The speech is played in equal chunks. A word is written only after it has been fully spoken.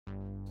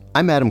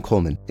I'm Adam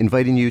Coleman,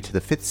 inviting you to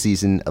the 5th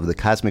season of The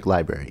Cosmic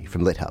Library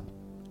from LitHub.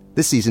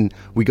 This season,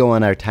 we go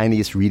on our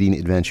tiniest reading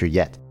adventure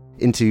yet,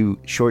 into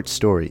short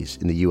stories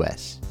in the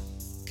U.S.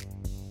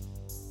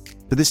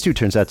 But this too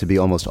turns out to be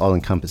almost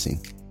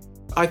all-encompassing.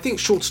 I think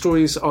short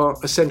stories are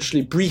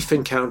essentially brief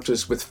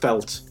encounters with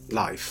felt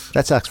life.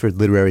 That's Oxford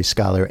literary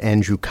scholar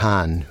Andrew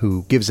Kahn,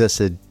 who gives us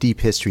a deep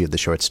history of the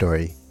short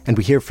story. And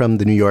we hear from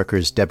The New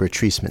Yorker's Deborah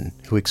Treisman,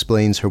 who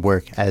explains her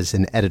work as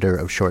an editor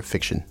of short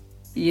fiction.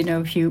 You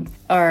know, if you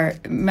are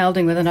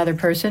melding with another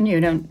person, you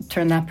don't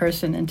turn that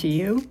person into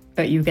you,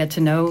 but you get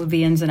to know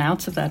the ins and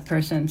outs of that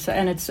person. So,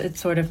 and it's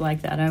sort of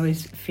like that. I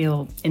always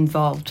feel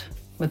involved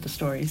with the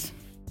stories.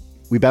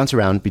 We bounce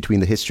around between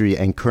the history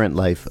and current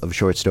life of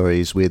short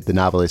stories with the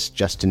novelist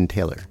Justin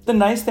Taylor. The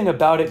nice thing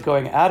about it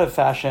going out of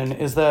fashion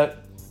is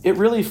that it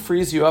really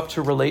frees you up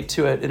to relate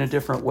to it in a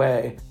different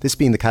way. This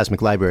being the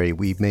Cosmic Library,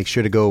 we make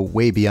sure to go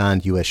way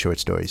beyond U.S. short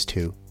stories,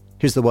 too.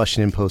 Here's the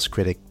Washington Post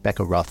critic,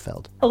 Becca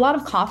Rothfeld. A lot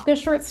of Kafka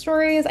short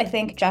stories, I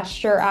think,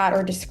 gesture at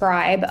or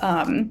describe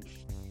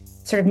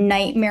sort of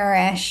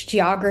nightmarish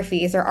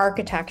geographies or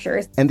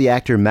architectures. And the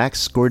actor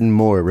Max Gordon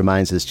Moore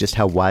reminds us just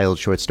how wild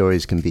short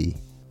stories can be,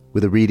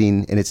 with a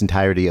reading in its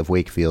entirety of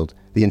Wakefield,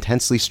 the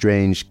intensely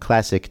strange,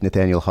 classic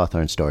Nathaniel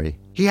Hawthorne story.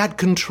 He had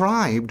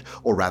contrived,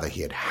 or rather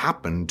he had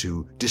happened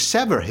to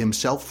dissever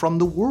himself from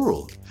the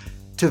world,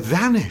 to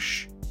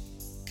vanish.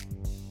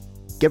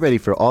 Get ready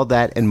for all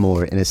that and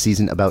more in a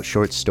season about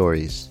short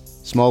stories,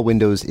 small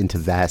windows into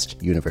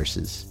vast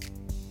universes.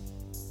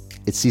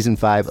 It's season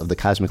 5 of The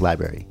Cosmic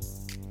Library,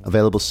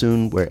 available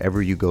soon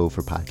wherever you go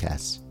for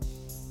podcasts.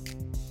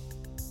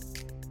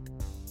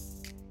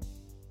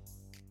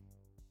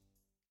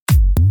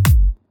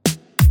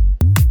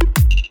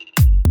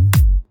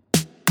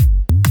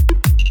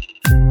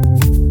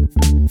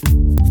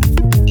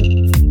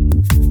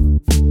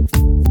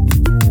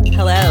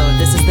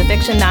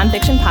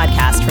 Nonfiction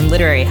podcast from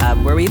Literary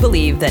Hub, where we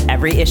believe that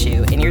every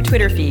issue in your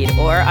Twitter feed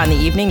or on the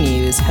evening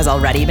news has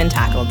already been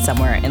tackled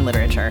somewhere in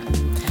literature.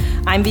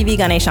 I'm Vivi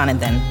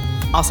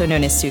Ganeshananthan, also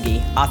known as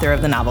Sugi, author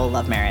of the novel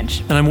Love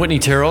Marriage. And I'm Whitney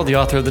Terrell, the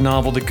author of the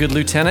novel The Good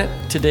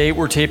Lieutenant. Today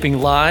we're taping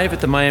live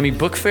at the Miami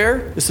Book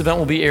Fair. This event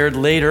will be aired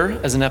later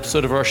as an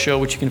episode of our show,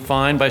 which you can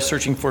find by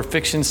searching for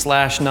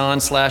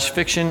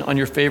fiction/non/fiction on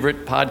your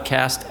favorite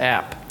podcast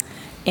app.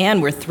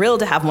 And we're thrilled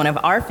to have one of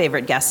our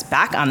favorite guests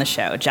back on the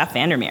show, Jeff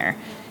VanderMeer.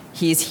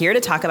 He's here to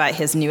talk about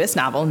his newest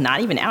novel, not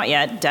even out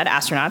yet, Dead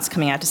Astronauts,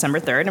 coming out December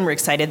 3rd, and we're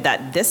excited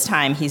that this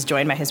time he's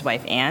joined by his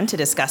wife, Anne, to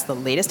discuss the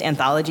latest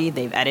anthology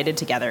they've edited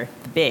together,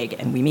 the big,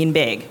 and we mean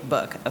big,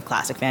 book of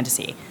classic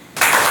fantasy.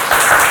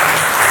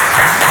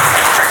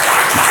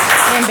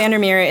 Anne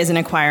VanderMeer is an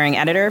acquiring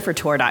editor for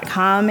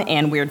Tor.com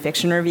and Weird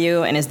Fiction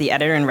Review, and is the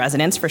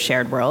editor-in-residence for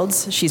Shared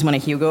Worlds. She's won a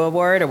Hugo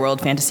Award, a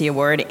World Fantasy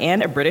Award,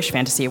 and a British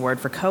Fantasy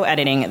Award for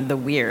co-editing The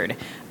Weird,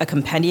 a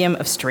compendium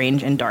of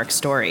strange and dark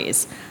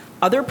stories.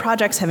 Other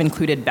projects have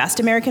included Best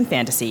American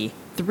Fantasy,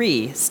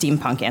 3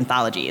 steampunk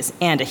anthologies,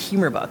 and a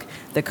humor book,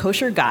 The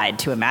Kosher Guide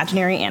to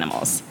Imaginary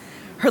Animals.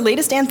 Her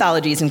latest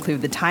anthologies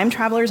include The Time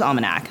Traveler's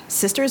Almanac,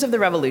 Sisters of the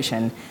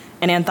Revolution,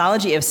 an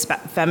anthology of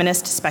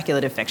feminist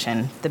speculative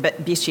fiction, The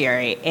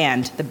Bestiary,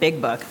 and The Big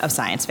Book of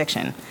Science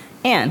Fiction.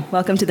 Anne,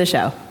 welcome to the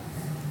show.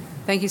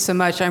 Thank you so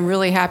much. I'm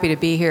really happy to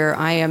be here.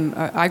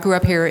 I grew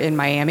up here in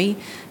Miami,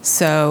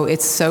 so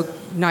it's so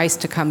nice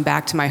to come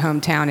back to my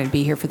hometown and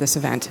be here for this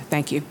event.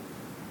 Thank you.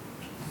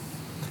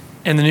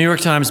 And the New York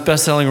Times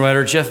bestselling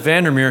writer Jeff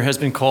VanderMeer has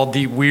been called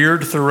the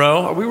Weird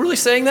Thoreau. Are we really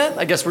saying that?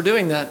 I guess we're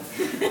doing that.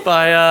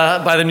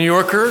 by the New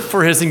Yorker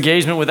for his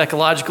engagement with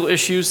ecological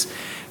issues.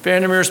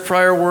 VanderMeer's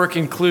prior work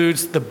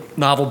includes the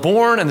novel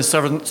Born and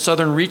the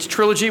Southern Reach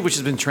trilogy, which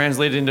has been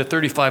translated into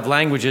 35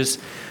 languages.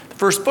 The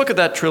first book of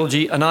that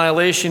trilogy,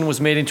 Annihilation,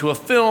 was made into a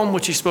film,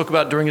 which he spoke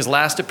about during his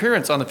last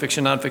appearance on the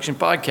Fiction Nonfiction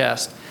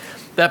podcast.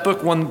 That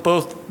book won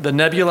both the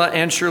Nebula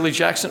and Shirley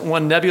Jackson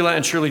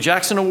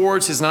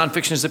Awards. His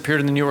nonfiction has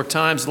appeared in the New York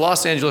Times, the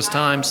Los Angeles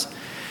Times,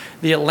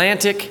 the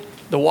Atlantic,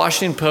 the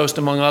Washington Post,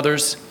 among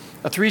others.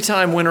 A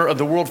 3-time winner of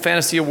the World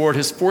Fantasy Award,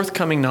 his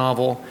forthcoming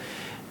novel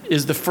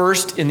is the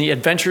first in the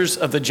Adventures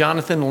of the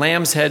Jonathan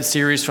Lambshead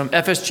series from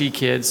FSG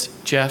Kids.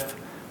 Jeff,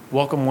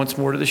 welcome once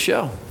more to the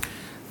show.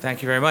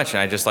 Thank you very much. And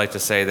I'd just like to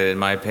say that in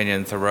my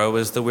opinion, Thoreau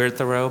is the weird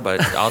Thoreau,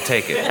 but I'll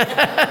take it.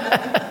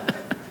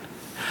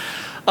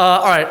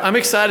 All right, I'm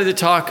excited to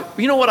talk.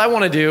 You know what I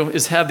want to do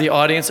is have the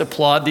audience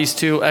applaud these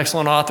two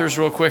excellent authors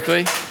real quickly.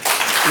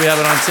 We have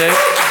it on tape.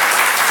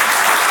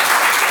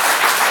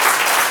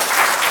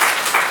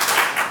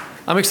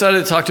 I'm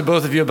excited to talk to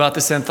both of you about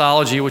this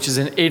anthology, which is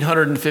an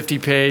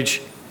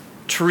 850-page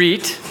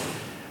treat.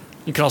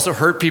 You can also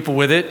hurt people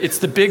with it. It's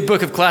the big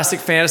book of classic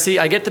fantasy.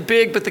 I get the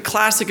big, but the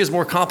classic is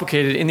more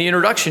complicated. In the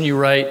introduction, you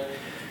write,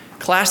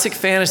 classic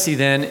fantasy,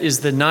 then, is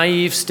the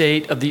naive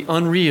state of the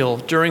unreal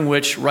during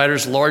which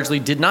writers largely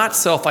did not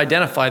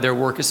self-identify their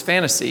work as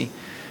fantasy,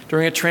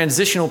 during a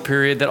transitional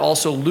period that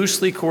also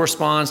loosely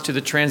corresponds to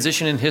the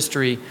transition in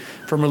history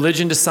from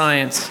religion to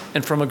science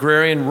and from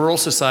agrarian rural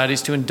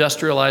societies to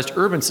industrialized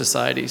urban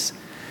societies.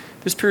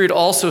 This period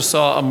also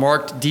saw a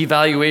marked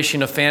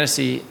devaluation of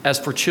fantasy as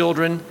for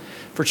children,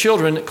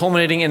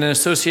 culminating in an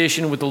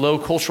association with the low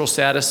cultural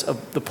status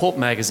of the pulp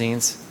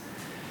magazines.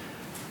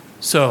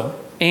 So,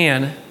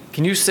 Anne,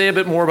 can you say a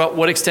bit more about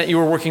what extent you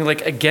were working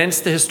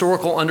against the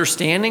historical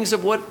understandings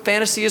of what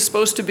fantasy is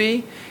supposed to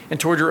be and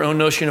toward your own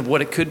notion of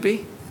what it could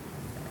be?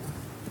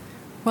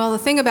 Well, the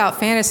thing about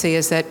fantasy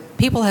is that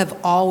people have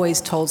always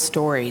told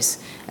stories,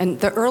 and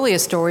the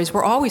earliest stories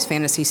were always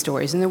fantasy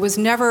stories, and there was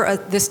never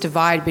this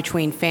divide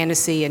between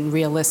fantasy and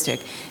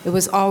realistic. It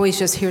was always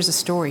just, here's a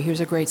story, here's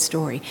a great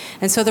story.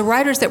 And so the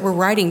writers that were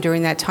writing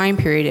during that time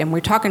period, and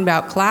we're talking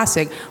about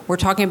classic, we're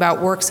talking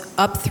about works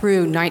up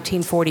through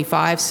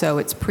 1945, so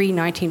it's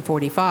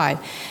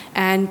pre-1945,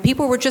 and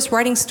people were just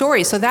writing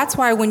stories. So that's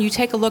why when you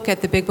take a look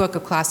at the Big Book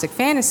of Classic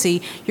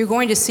Fantasy, you're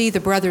going to see the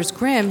Brothers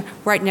Grimm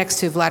right next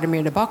to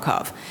Vladimir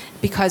Nabokov,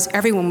 because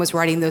everyone was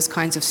writing those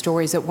kinds of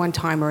stories at one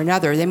time or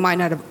another. They might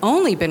not have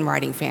only been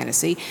writing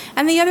fantasy.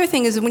 And the other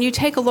thing is when you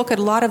take a look at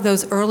a lot of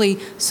those early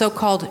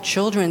so-called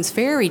children's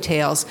fairy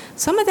tales,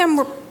 some of them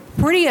were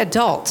pretty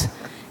adult,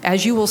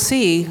 as you will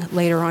see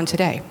later on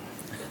today.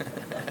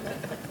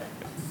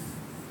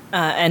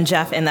 And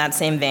Jeff, in that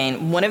same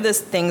vein, one of the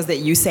things that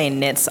you say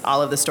knits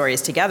all of the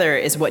stories together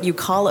is what you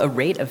call a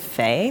rate of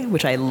fae,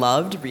 which I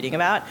loved reading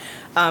about.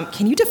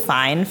 Can you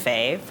define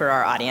fae for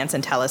our audience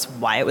and tell us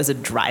why it was a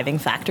driving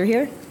factor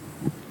here?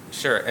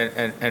 Sure,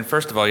 and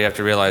first of all, you have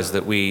to realize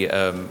that we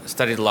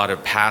studied a lot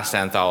of past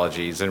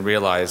anthologies and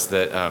realized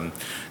that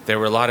there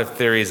were a lot of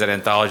theories that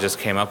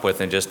anthologists came up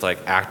with and just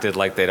acted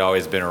like they'd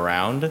always been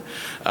around.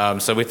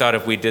 So we thought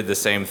if we did the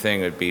same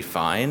thing, it would be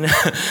fine.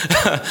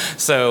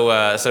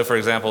 So for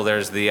example,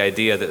 there's the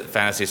idea that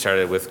fantasy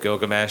started with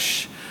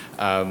Gilgamesh,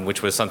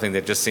 which was something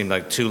that just seemed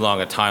like too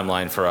long a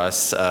timeline for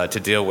us to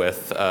deal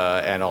with,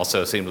 and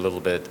also seemed a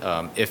little bit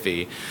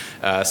iffy.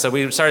 So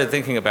we started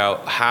thinking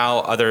about how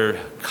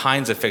other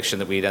kinds of fiction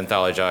that we'd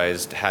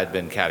anthologized had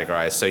been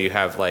categorized. So you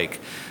have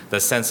the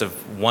sense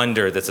of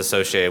wonder that's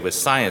associated with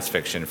science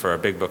fiction for a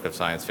big book of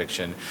science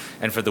fiction.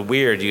 And for the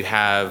weird, you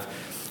have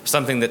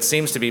something that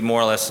seems to be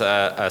more or less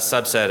a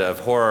subset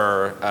of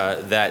horror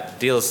that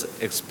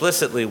deals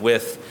explicitly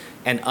with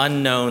an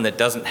unknown that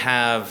doesn't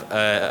have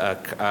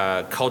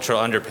a cultural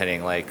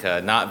underpinning,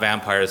 not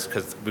vampires,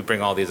 because we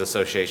bring all these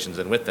associations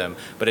in with them,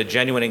 but a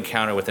genuine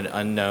encounter with an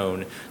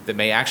unknown that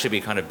may actually be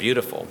kind of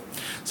beautiful.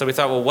 So we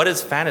thought, well, what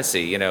is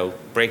fantasy?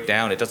 Break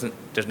down.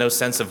 There's no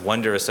sense of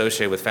wonder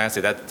associated with fantasy.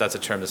 That's a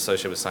term that's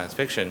associated with science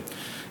fiction.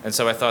 And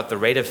so I thought the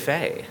rate of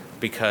fae,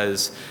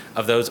 because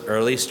of those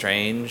early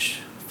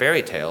strange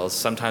fairy tales,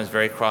 sometimes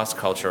very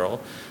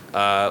cross-cultural,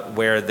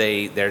 where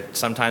they're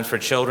sometimes for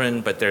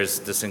children, but there's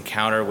this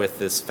encounter with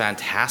this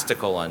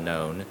fantastical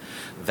unknown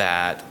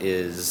that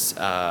is,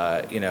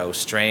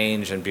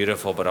 strange and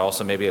beautiful, but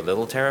also maybe a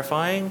little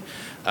terrifying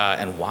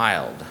and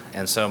wild.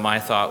 And so my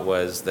thought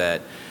was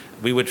that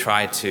we would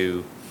try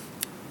to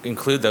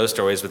include those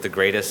stories with the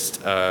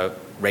greatest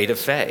rate of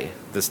fae,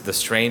 the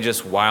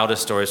strangest,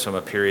 wildest stories from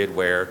a period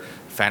where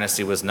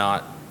fantasy was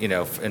not,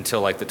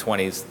 until the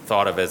 20s,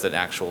 thought of as an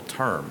actual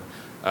term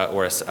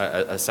or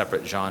a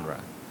separate genre.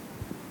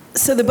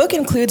 So the book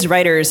includes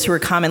writers who are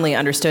commonly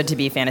understood to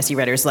be fantasy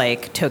writers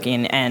like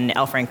Tolkien and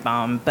L. Frank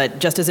Baum, but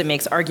just as it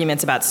makes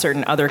arguments about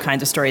certain other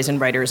kinds of stories and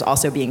writers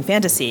also being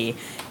fantasy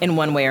in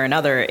one way or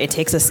another, it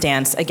takes a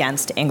stance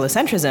against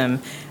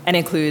Anglocentrism and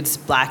includes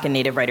Black and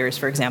Native writers,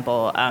 for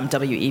example,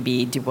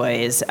 W.E.B. Du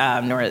Bois,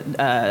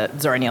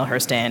 Zora Neale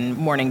Hurston,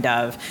 Mourning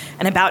Dove,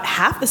 and about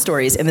half the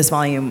stories in this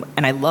volume,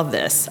 and I love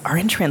this, are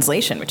in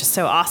translation, which is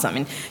so awesome.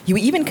 And you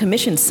even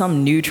commissioned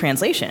some new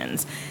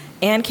translations.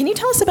 And can you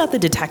tell us about the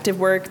detective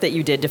work that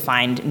you did to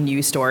find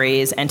new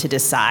stories and to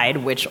decide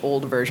which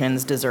old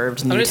versions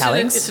deserved new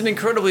tellings? It's an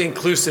incredibly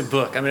inclusive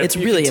book. It's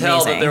you really can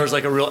tell amazing. That there was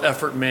a real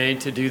effort made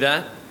to do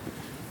that.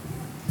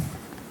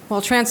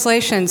 Well,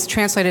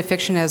 translated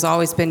fiction has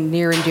always been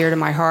near and dear to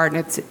my heart, and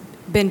it's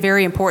been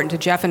very important to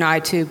Jeff and I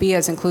to be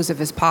as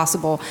inclusive as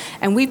possible.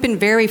 And we've been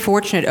very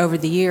fortunate over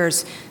the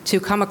years to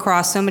come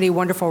across so many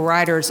wonderful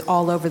writers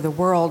all over the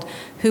world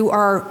who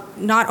are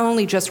not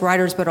only just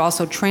writers but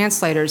also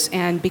translators.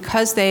 And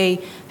because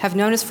they have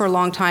known us for a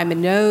long time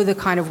and know the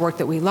kind of work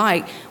that we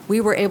like, we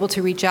were able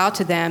to reach out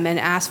to them and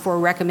ask for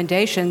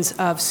recommendations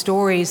of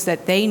stories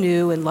that they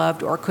knew and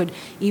loved or could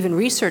even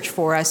research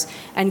for us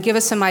and give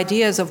us some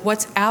ideas of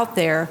what's out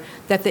there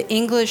that the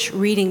English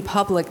reading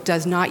public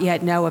does not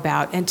yet know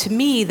about. And to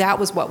me, that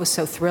was what was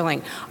so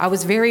thrilling. I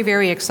was very,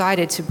 very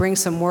excited to bring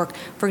some work.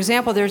 For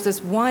example, there's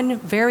this one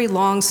very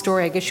long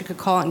story, I guess you could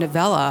call it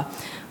novella,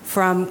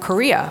 from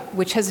Korea,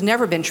 which has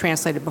never been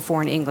translated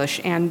before in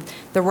English. And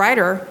the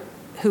writer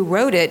who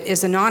wrote it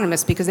is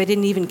anonymous because they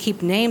didn't even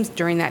keep names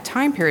during that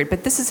time period.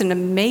 But this is an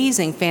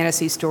amazing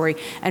fantasy story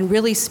and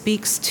really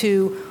speaks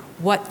to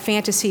what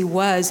fantasy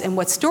was and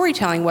what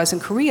storytelling was in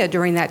Korea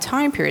during that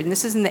time period. And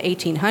this is in the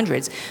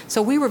 1800s.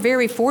 So we were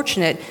very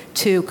fortunate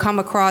to come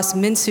across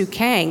Min-Soo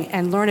Kang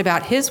and learn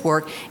about his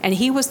work. And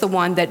he was the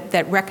one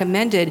that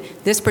recommended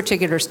this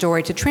particular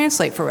story to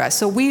translate for us.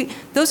 So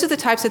those are the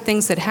types of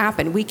things that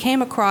happened. We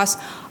came across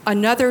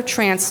another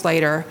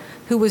translator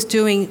who was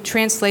doing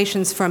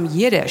translations from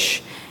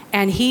Yiddish.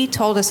 And he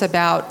told us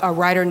about a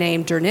writer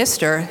named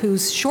Dernister,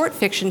 whose short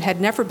fiction had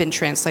never been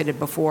translated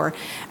before.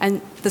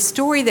 And the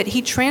story that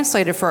he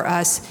translated for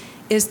us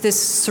is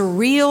this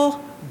surreal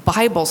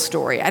Bible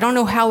story. I don't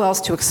know how else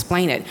to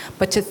explain it,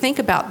 but to think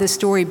about this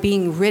story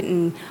being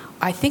written,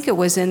 I think it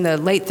was in the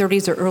late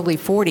 30s or early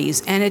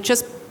 40s, and it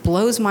just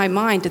blows my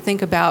mind to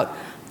think about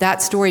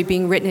that story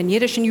being written in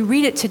Yiddish, and you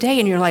read it today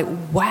and you're like,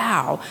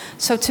 wow.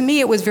 So to me,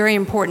 it was very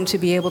important to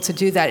be able to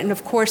do that. And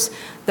of course,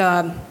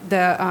 the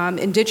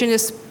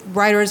indigenous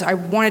writers, I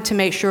wanted to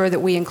make sure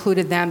that we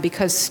included them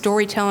because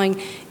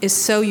storytelling is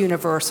so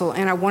universal,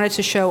 and I wanted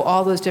to show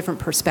all those different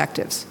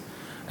perspectives.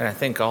 And I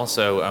think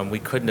also we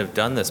couldn't have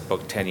done this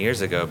book 10 years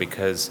ago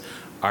because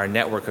our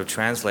network of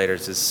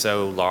translators is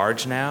so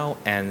large now,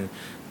 and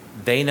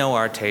they know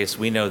our taste,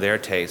 we know their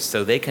taste,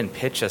 so they can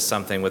pitch us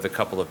something with a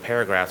couple of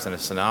paragraphs and a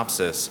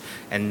synopsis,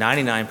 and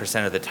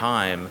 99% of the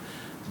time,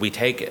 we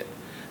take it,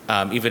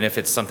 even if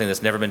it's something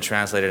that's never been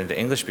translated into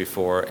English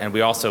before, and we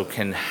also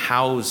can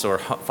house or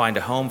find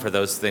a home for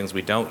those things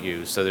we don't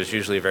use, so there's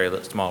usually a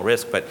very small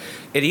risk, but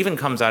it even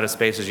comes out of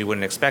spaces you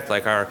wouldn't expect,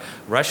 like our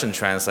Russian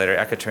translator,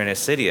 Ekaterina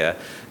Sidia,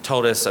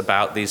 told us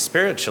about these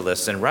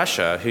spiritualists in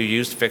Russia who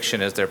used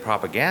fiction as their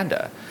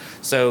propaganda.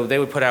 So they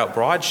would put out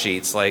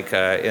broadsheets like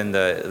in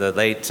the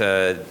late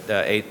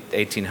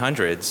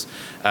 1800s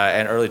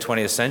and early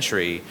 20th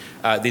century,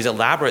 these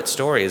elaborate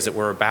stories that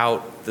were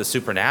about the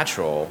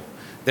supernatural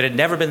that had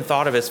never been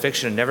thought of as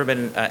fiction and never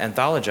been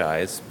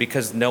anthologized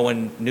because no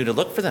one knew to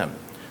look for them.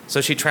 So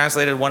she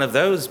translated one of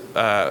those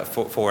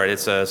for it.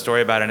 It's a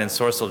story about an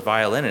ensorcelled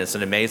violin, and it's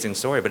an amazing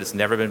story, but it's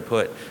never been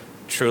put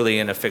truly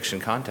in a fiction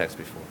context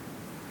before.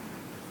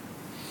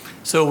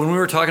 So when we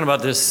were talking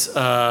about this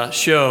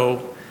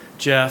show,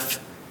 Jeff,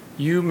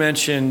 you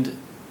mentioned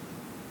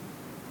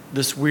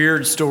this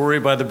weird story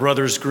by the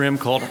Brothers Grimm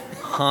called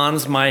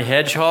Hans My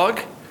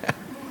Hedgehog.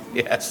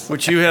 Yes.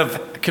 Which you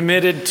have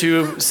committed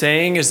to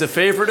saying is a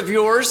favorite of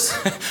yours?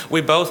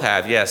 We both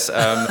have, yes.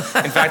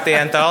 In fact, the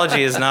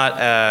anthology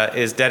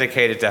is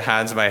dedicated to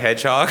Hans My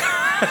Hedgehog.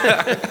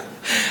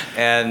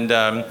 And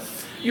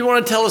you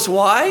want to tell us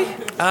why?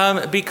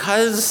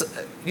 Because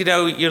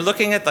you're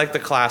looking at like the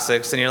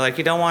classics, and you're like,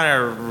 you don't want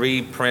to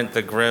reprint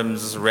the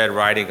Grimm's Red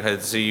Riding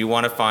Hood, so you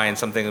want to find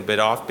something a bit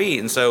offbeat.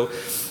 And so,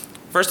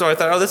 first of all, I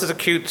thought, this is a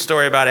cute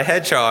story about a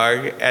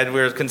hedgehog, and we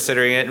were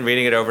considering it and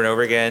reading it over and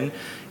over again.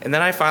 And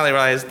then I finally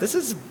realized this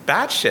is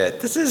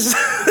batshit. This is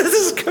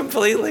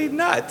completely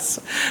nuts,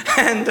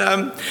 and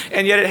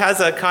yet it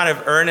has a kind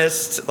of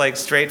earnest, like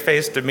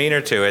straight-faced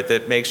demeanor to it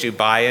that makes you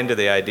buy into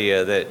the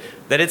idea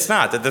that it's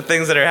not, that the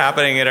things that are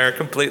happening in it are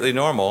completely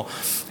normal.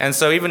 And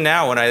so even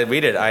now when I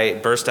read it, I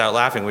burst out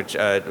laughing, which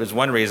was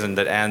one reason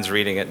that Anne's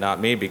reading it, not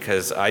me,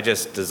 because I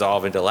just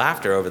dissolve into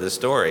laughter over the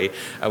story,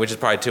 which is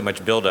probably too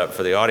much build-up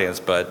for the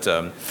audience, but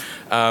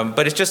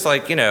it's just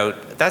like,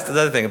 that's the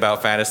other thing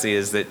about fantasy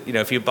is that,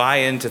 if you buy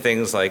into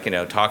things like,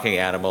 talking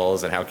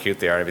animals and how cute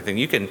they are and everything,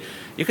 you can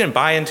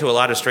buy into a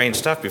lot of strange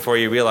stuff before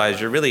you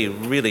realize you're really,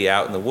 really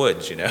out in the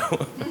woods,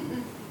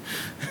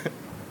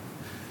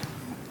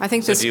 I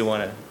think so do you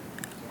want to...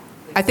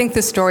 I think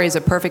this story is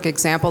a perfect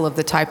example of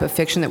the type of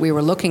fiction that we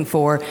were looking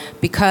for,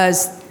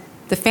 because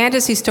the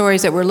fantasy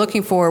stories that we're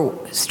looking for,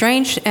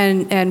 strange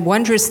and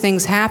wondrous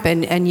things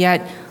happen, and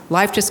yet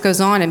life just goes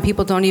on and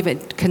people don't even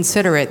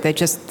consider it.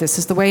 This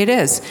is the way it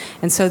is.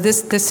 And so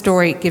this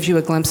story gives you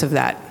a glimpse of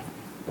that.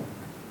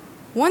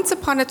 Once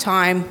upon a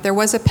time, there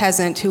was a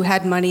peasant who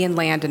had money and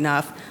land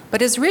enough,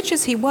 but as rich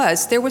as he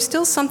was, there was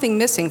still something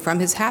missing from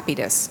his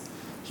happiness.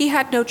 He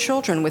had no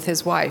children with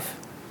his wife.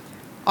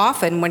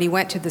 Often, when he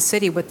went to the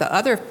city with the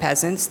other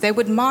peasants, they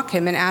would mock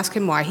him and ask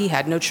him why he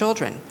had no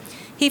children.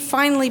 He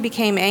finally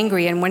became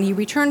angry, and when he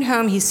returned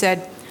home, he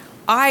said,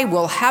 "I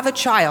will have a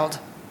child,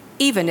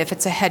 even if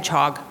it's a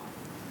hedgehog."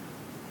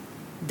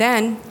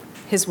 Then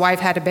his wife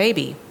had a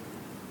baby,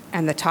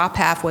 and the top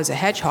half was a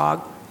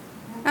hedgehog,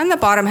 and the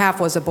bottom half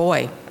was a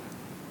boy.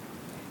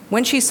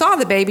 When she saw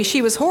the baby,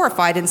 she was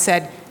horrified and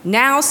said,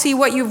 "Now see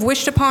what you've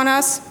wished upon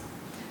us?"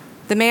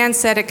 The man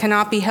said, "It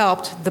cannot be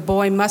helped. The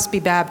boy must be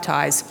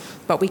baptized,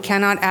 but we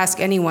cannot ask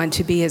anyone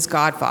to be his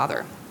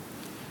godfather."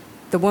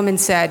 The woman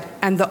said,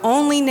 "And the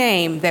only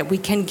name that we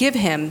can give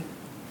him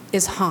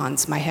is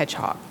Hans, my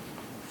hedgehog."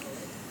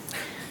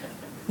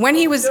 When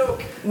he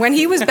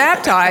was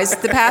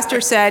baptized, the pastor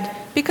said,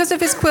 because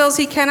of his quills,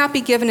 he cannot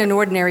be given an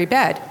ordinary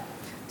bed.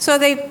 So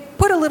they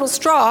put a little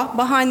straw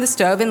behind the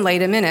stove and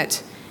laid him in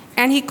it.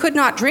 And he could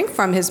not drink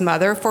from his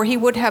mother, for he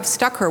would have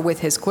stuck her with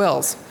his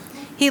quills.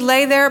 He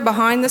lay there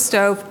behind the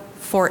stove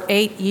for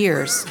 8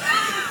 years.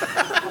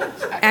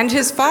 And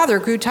his father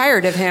grew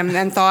tired of him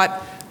and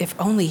thought, if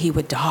only he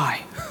would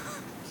die.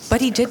 But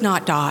he did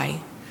not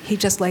die. He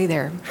just lay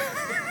there.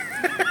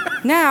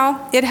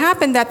 Now, it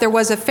happened that there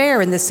was a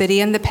fair in the city,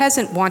 and the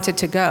peasant wanted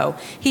to go.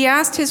 He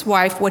asked his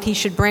wife what he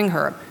should bring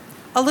her.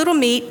 A little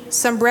meat,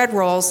 some bread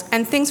rolls,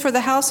 and things for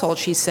the household,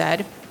 she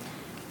said.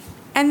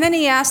 And then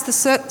he asked the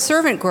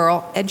servant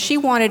girl, and she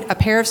wanted a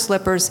pair of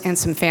slippers and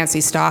some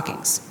fancy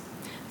stockings.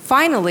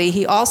 Finally,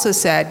 he also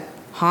said,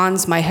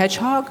 "Hans, my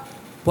hedgehog,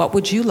 what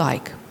would you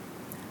like?"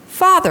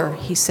 "Father,"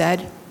 he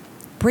said,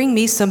 "bring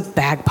me some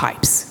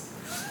bagpipes."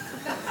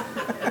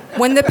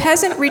 When the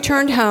peasant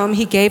returned home,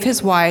 he gave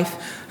his wife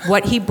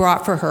what he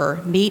brought for her,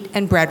 meat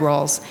and bread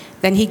rolls.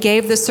 Then he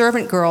gave the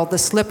servant girl the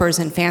slippers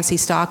and fancy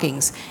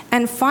stockings.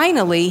 And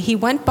finally, he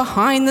went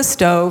behind the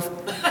stove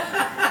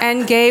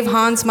and gave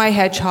Hans my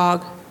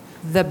hedgehog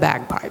the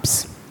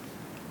bagpipes.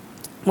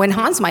 When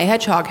Hans my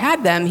hedgehog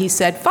had them, he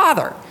said,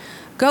 "Father,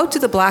 go to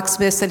the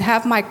blacksmith's and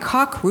have my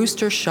cock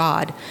rooster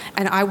shod,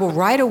 and I will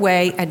ride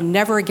away and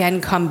never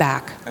again come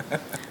back."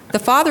 The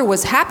father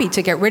was happy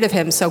to get rid of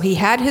him, so he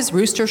had his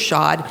rooster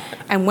shod,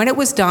 and when it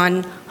was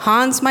done,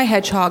 Hans my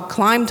hedgehog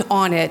climbed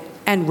on it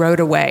and rode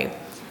away.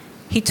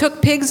 He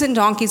took pigs and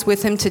donkeys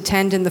with him to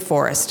tend in the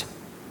forest.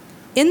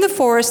 In the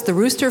forest, the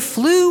rooster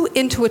flew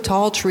into a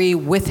tall tree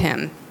with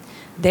him.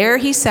 There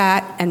he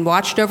sat and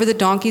watched over the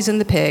donkeys and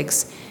the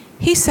pigs.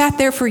 He sat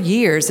there for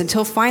years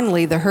until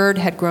finally the herd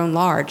had grown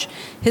large.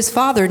 His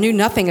father knew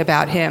nothing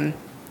about him.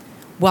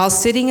 While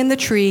sitting in the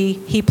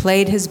tree, he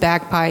played his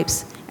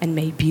bagpipes and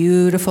made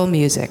beautiful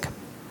music.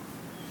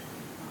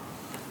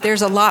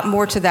 There's a lot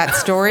more to that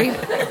story.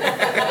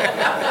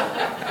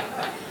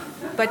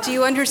 But do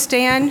you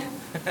understand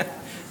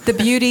the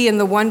beauty and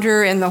the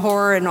wonder and the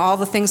horror and all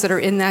the things that are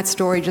in that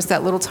story, just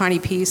that little tiny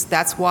piece?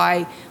 That's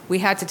why we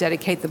had to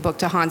dedicate the book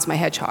to Hans my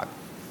hedgehog.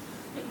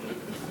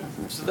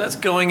 So that's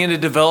going into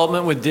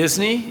development with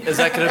Disney? Is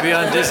that going to be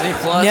on Disney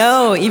Plus?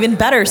 No, even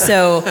better.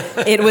 So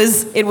it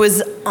was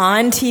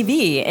on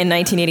TV in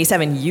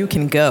 1987. You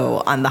can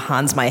go on the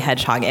Hans my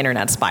Hedgehog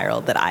internet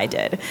spiral that I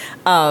did.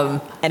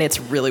 And it's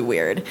really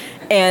weird.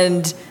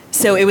 And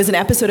so it was an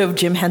episode of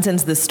Jim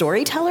Henson's The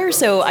Storyteller.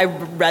 So I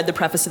read the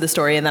preface to the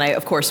story, and then I,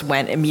 of course,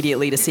 went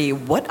immediately to see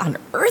what on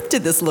earth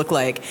did this look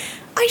like.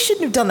 I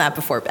shouldn't have done that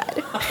before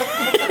bed.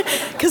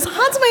 Because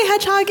Hans my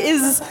Hedgehog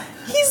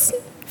he's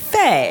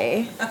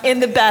fey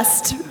in the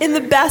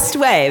best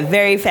way,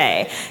 very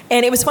fey.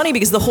 And it was funny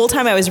because the whole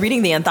time I was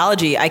reading the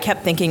anthology, I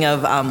kept thinking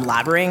of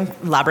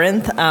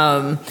Labyrinth.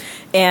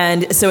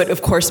 And so it,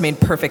 of course,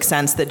 made perfect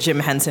sense that Jim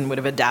Henson would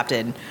have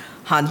adapted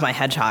Hans my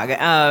Hedgehog,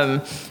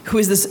 who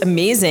is this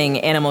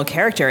amazing animal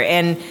character.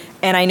 And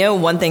I know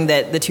one thing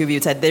that the two of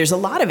you said, there's a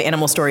lot of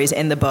animal stories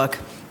in the book.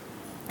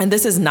 And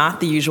this is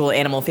not the usual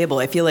animal fable.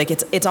 I feel like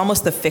it's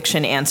almost the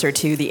fiction answer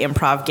to the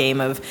improv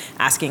game of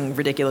asking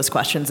ridiculous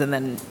questions and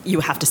then you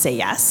have to say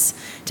yes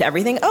to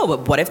everything. Oh,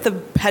 but what if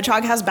the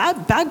hedgehog has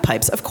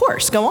bagpipes? Of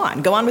course, go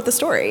on with the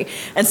story.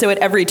 And so at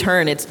every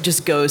turn, it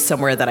just goes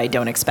somewhere that I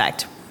don't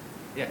expect.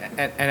 Yeah,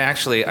 and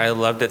actually, I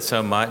loved it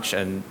so much,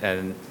 and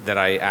that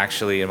I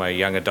actually, in my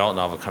young adult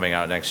novel coming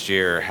out next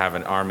year, have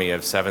an army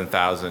of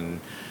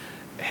 7,000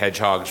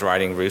 hedgehogs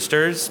riding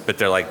roosters, but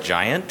they're like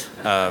giant,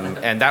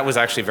 and that was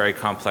actually very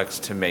complex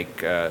to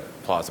make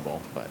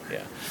plausible, but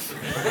yeah.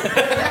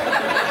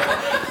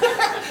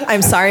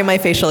 I'm sorry my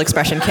facial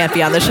expression can't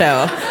be on the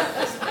show.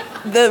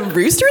 The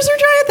roosters are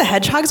giant, the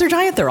hedgehogs are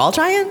giant, they're all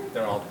giant?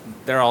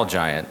 They're all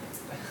giant.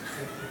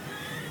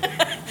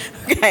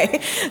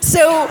 Okay,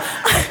 so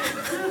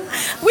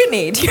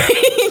Whitney,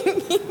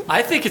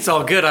 I think it's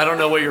all good. I don't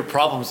know what your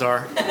problems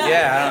are.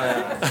 Yeah, I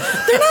don't know.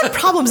 They're not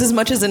problems as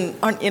much as an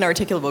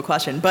inarticulable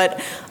question,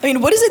 but I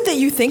mean, what is it that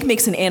you think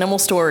makes an animal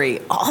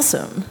story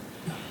awesome?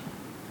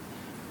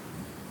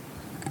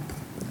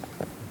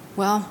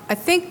 Well, I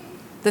think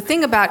the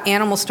thing about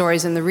animal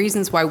stories and the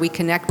reasons why we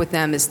connect with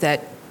them is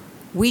that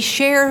we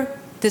share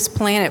this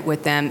planet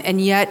with them,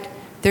 and yet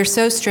they're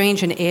so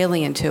strange and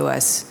alien to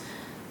us.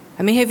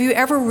 I mean, have you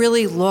ever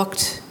really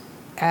looked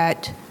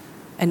at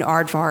an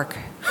aardvark?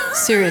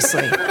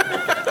 Seriously.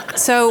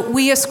 So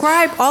we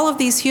ascribe all of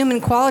these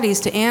human qualities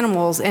to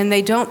animals, and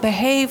they don't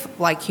behave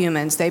like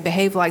humans. They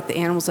behave like the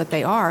animals that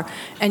they are,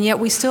 and yet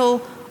we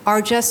still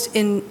are just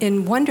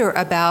in wonder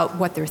about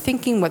what they're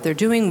thinking, what they're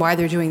doing, why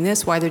they're doing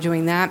this, why they're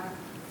doing that.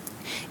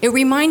 It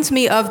reminds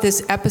me of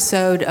this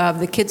episode of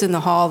The Kids in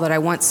the Hall that I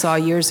once saw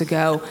years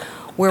ago,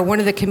 where one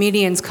of the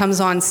comedians comes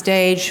on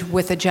stage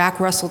with a Jack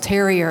Russell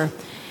Terrier,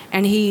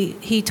 and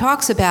he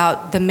talks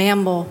about the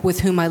mammal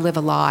with whom I live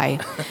a lie.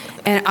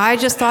 And I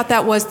just thought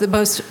that was the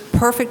most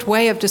perfect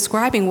way of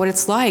describing what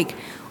it's like.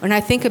 When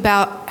I think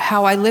about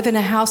how I live in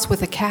a house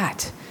with a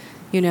cat,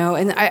 you know,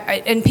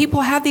 and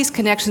people have these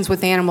connections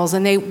with animals,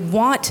 and they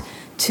want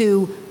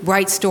to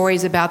write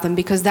stories about them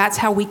because that's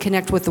how we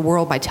connect with the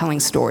world, by telling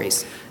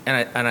stories.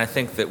 And I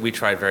think that we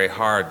tried very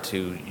hard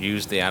to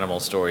use the animal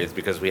stories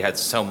because we had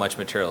so much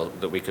material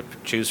that we could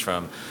choose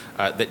from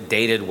that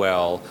dated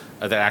well,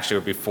 that actually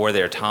were before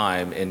their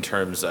time in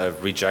terms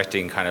of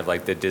rejecting kind of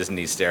like the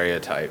Disney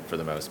stereotype for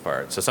the most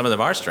part. So some of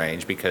them are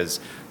strange because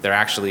they're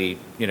actually,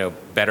 you know,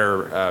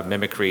 better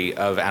mimicry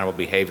of animal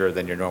behavior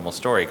than your normal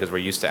story, because we're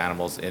used to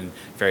animals in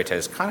fairy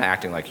tales kind of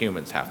acting like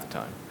humans half the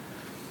time.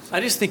 I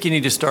just think you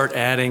need to start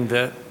adding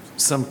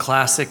some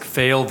classic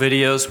fail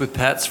videos with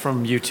pets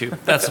from YouTube.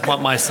 That's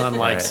what my son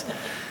likes. Right.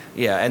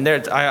 Yeah, and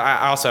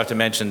I also have to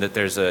mention that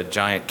there's a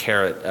giant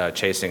carrot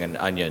chasing an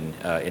onion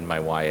in my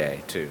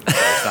YA, too. So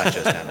it's not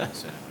just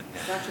animals.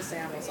 It's not just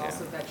animals,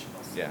 also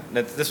vegetables. Yeah,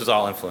 this was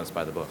all influenced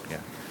by the book, yeah.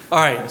 All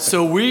right,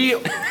 so we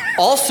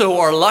also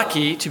are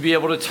lucky to be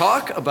able to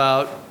talk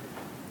about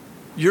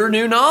your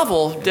new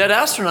novel, Dead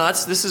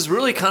Astronauts. This is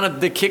really kind of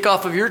the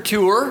kickoff of your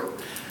tour,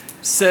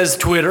 says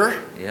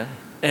Twitter. Yeah.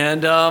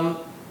 And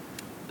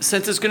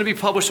since it's going to be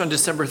published on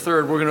December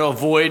 3rd, we're going to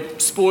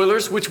avoid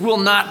spoilers, which will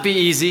not be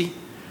easy.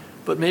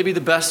 But maybe the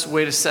best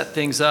way to set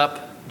things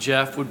up,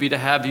 Jeff, would be to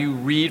have you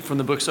read from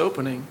the book's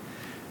opening,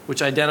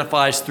 which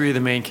identifies 3 of the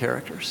main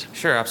characters.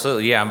 Sure,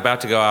 absolutely. Yeah, I'm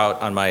about to go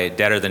out on my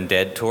Deader Than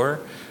Dead tour,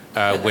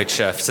 which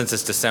since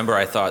it's December,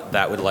 I thought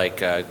that would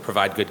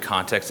provide good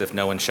context. If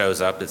no one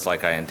shows up, it's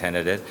like I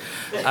intended it.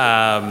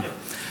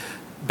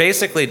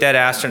 Basically, Dead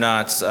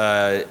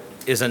Astronauts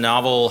is a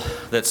novel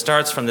that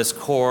starts from this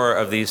core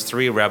of these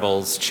 3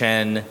 rebels,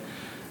 Chen,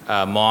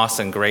 Moss,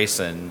 and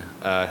Grayson,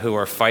 who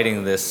are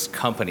fighting this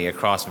company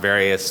across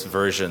various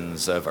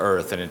versions of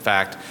Earth. And in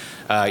fact,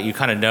 you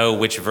kind of know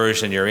which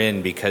version you're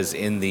in because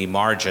in the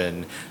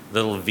margin,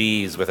 little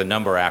V's with a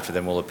number after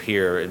them will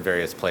appear in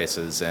various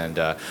places. And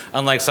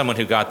unlike someone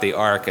who got the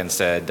ARC and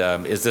said,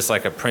 is this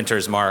like a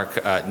printer's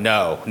mark?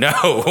 No,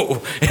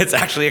 it's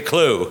actually a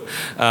clue.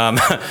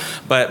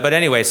 But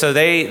anyway, so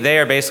they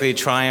are basically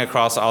trying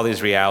across all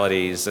these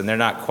realities, and they're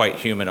not quite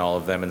human, all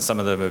of them, and some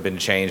of them have been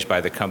changed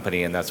by the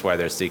company, and that's why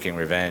they're seeking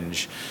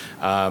revenge.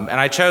 And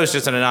I chose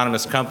just an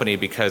anonymous company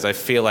because I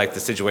feel like the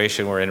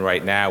situation we're in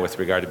right now with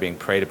regard to being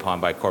preyed upon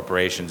by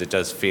corporations, it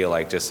does feel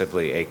like just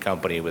simply a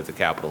company with a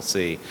capital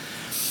C.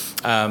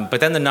 But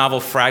then the novel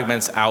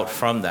fragments out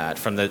from that,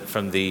 from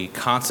the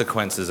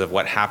consequences of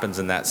what happens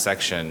in that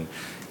section.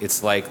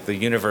 It's like the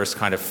universe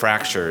kind of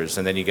fractures,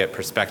 and then you get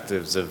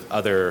perspectives of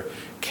other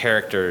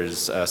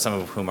characters, some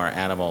of whom are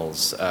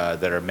animals,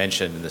 that are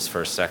mentioned in this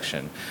first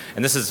section.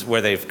 And this is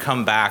where they've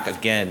come back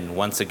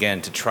once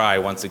again,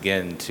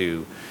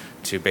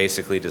 to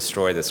basically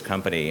destroy this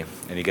company,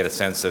 and you get a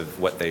sense of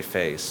what they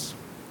face.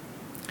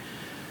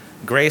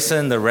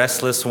 Grayson, the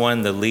restless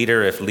one, the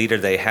leader, if leader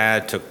they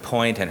had, took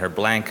point, and her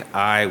blank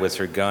eye was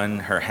her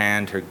gun, her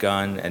hand her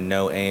gun, and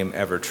no aim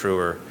ever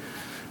truer.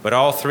 But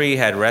all 3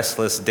 had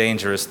restless,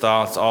 dangerous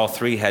thoughts. All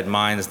 3 had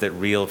minds that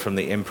reeled from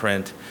the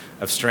imprint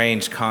of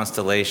strange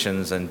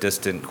constellations and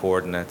distant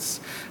coordinates.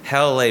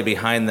 Hell lay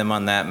behind them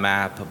on that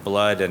map,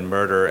 blood and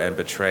murder and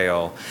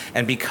betrayal.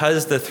 And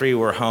because the 3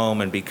 were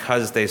home, and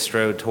because they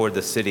strode toward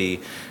the city,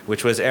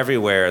 which was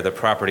everywhere the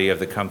property of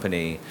the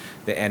company,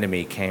 the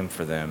enemy came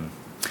for them.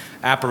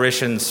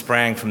 Apparitions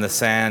sprang from the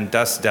sand,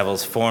 dust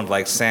devils formed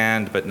like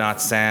sand, but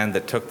not sand,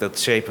 that took the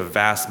shape of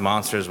vast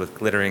monsters with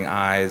glittering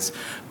eyes,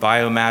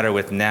 biomatter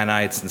with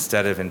nanites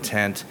instead of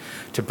intent,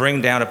 to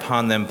bring down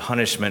upon them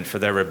punishment for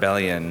their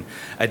rebellion.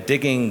 A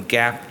digging,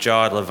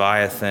 gap-jawed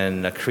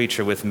leviathan, a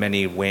creature with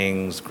many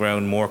wings,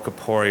 grown more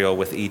corporeal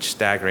with each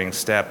staggering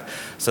step,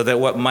 so that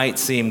what might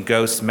seem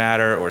ghost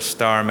matter or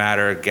star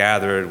matter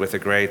gathered with a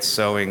great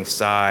soughing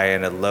sigh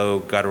and a low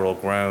guttural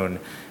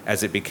groan,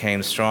 as it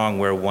became strong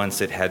where once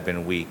it had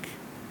been weak.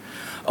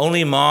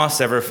 Only Moss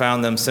ever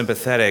found them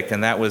sympathetic,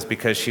 and that was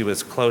because she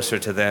was closer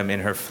to them in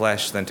her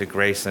flesh than to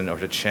Grayson or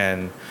to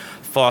Chen,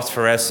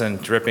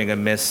 phosphorescent, dripping a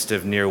mist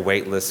of near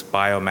weightless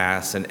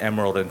biomass in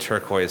emerald and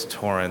turquoise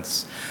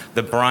torrents.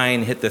 The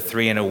brine hit the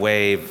 3 in a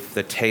wave,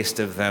 the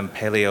taste of them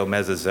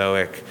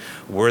Paleomesozoic,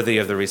 worthy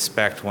of the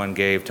respect one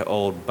gave to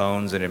old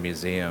bones in a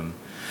museum.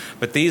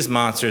 But these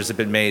monsters had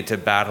been made to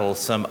battle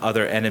some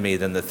other enemy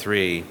than the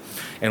 3.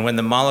 And when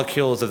the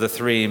molecules of the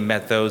 3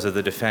 met those of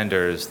the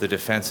defenders, the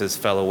defenses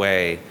fell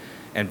away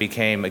and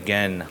became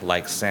again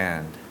like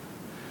sand.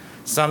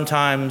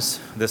 Sometimes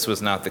this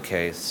was not the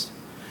case.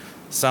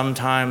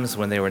 Sometimes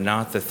when they were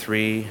not the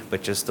 3,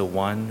 but just the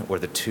 1 or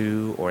the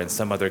 2 or in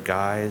some other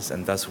guise,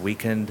 and thus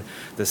weakened,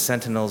 the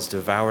sentinels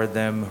devoured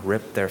them,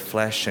 ripped their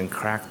flesh and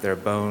cracked their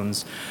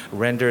bones,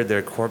 rendered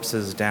their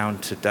corpses down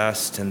to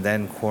dust, and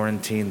then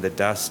quarantined the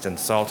dust and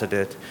salted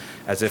it,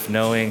 as if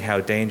knowing how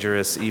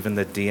dangerous even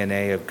the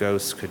DNA of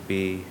ghosts could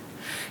be.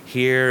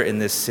 Here in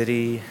this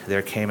city,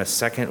 there came a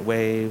second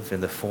wave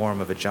in the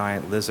form of a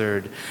giant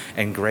lizard,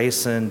 and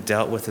Grayson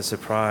dealt with the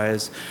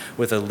surprise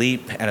with a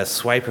leap and a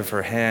swipe of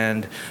her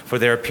hand, for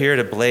there appeared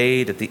a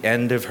blade at the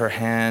end of her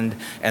hand,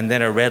 and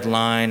then a red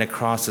line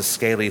across a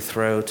scaly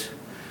throat.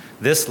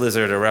 This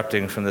lizard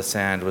erupting from the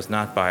sand was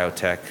not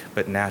biotech,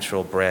 but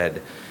natural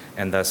bred,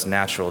 and thus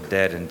natural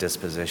dead in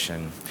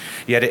disposition.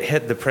 Yet it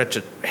hid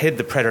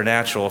the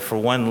preternatural, for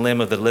one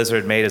limb of the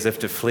lizard made as if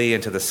to flee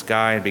into the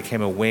sky and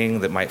became a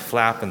wing that might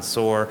flap and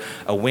soar,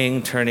 a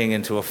wing turning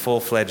into a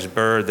full-fledged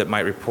bird that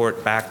might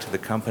report back to the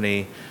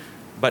company.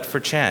 but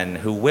for Chen,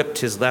 who whipped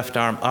his left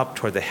arm up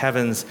toward the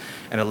heavens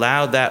and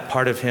allowed that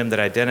part of him that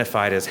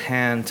identified as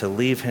hand to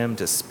leave him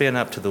to spin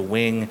up to the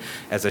wing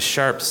as a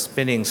sharp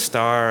spinning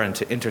star and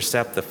to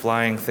intercept the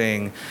flying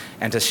thing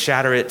and to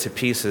shatter it to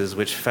pieces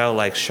which fell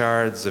like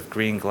shards of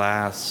green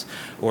glass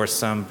or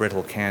some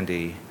brittle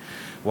candy,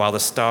 while the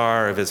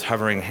star of his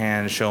hovering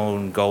hand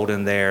shone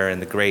golden there in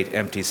the great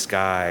empty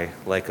sky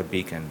like a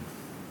beacon.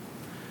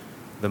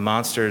 The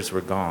monsters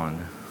were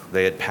gone.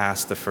 They had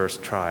passed the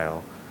first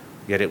trial,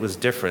 yet it was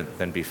different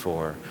than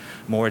before,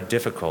 more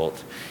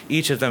difficult.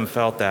 Each of them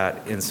felt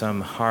that in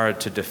some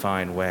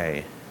hard-to-define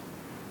way.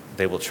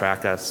 They will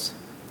track us.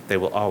 They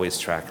will always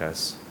track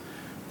us.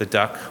 The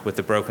duck with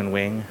the broken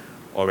wing,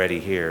 already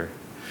here.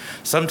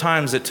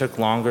 Sometimes it took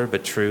longer,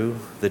 but true.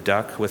 The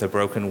duck with a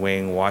broken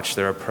wing watched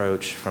their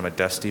approach from a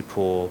dusty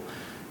pool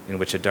in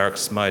which a dark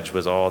smudge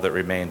was all that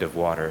remained of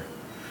water.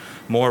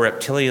 More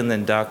reptilian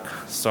than duck,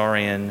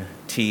 saurian,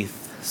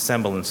 teeth,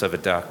 semblance of a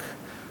duck,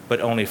 but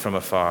only from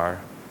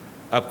afar.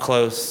 Up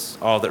close,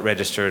 all that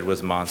registered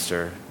was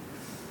monster.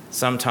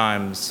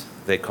 Sometimes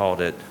they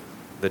called it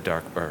the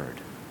dark bird.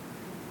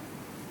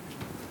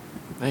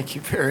 Thank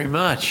you very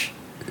much.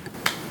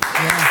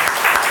 Yeah.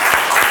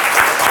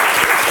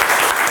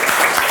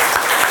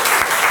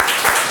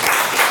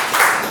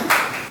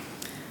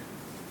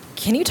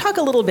 Can you talk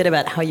a little bit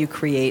about how you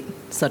create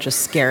such a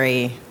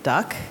scary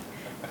duck?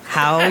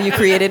 How you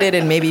created it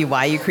and maybe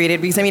why you created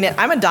it? Because, I mean,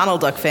 I'm a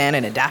Donald Duck fan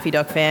and a Daffy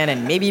Duck fan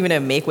and maybe even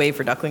a Make Way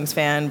for Ducklings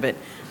fan, but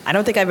I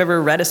don't think I've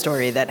ever read a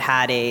story that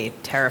had a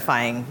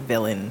terrifying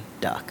villain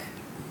duck.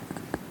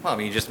 Well, I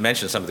mean, you just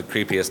mentioned some of the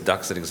creepiest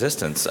ducks in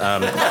existence.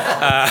 Well,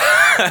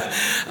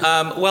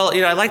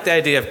 I like the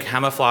idea of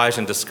camouflage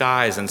and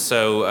disguise, and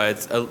so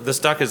this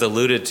duck is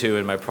alluded to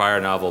in my prior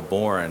novel,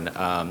 Born.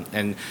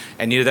 And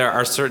there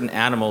are certain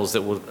animals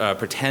that will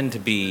pretend to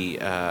be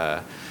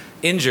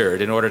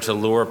injured in order to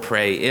lure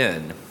prey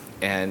in.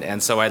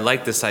 And so I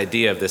like this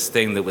idea of this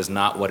thing that was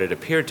not what it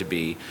appeared to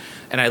be.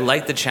 And I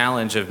like the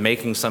challenge of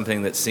making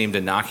something that seemed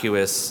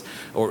innocuous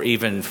or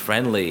even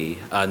friendly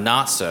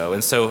not so.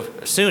 And so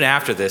soon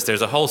after this,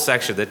 there's a whole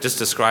section that just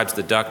describes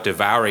the duck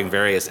devouring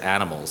various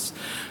animals.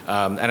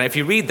 And if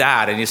you read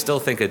that and you still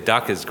think a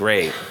duck is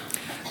great,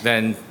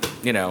 then,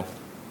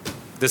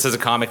 this is a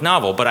comic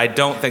novel, but I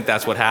don't think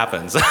that's what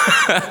happens.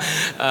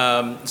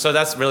 So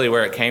that's really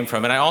where it came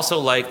from. And I also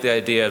like the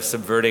idea of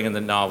subverting in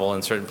the novel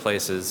in certain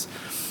places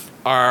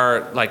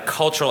are like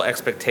cultural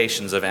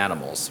expectations of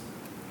animals,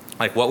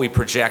 like what we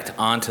project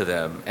onto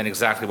them and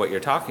exactly what you're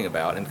talking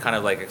about, and kind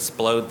of like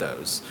explode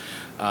those.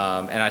 So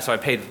I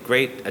paid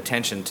great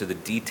attention to the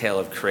detail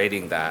of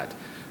creating that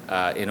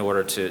in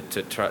order to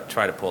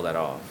try to pull that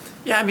off.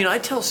 Yeah, I mean, I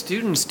tell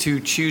students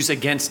to choose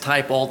against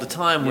type all the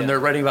time when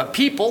they're writing about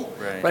people,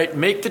 right?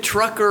 Make the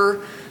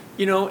trucker,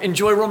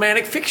 enjoy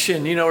romantic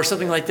fiction, or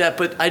something like that.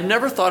 But I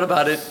never thought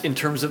about it in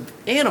terms of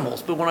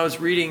animals. But when I was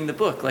reading the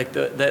book,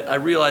 that I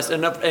realized,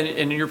 and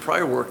in your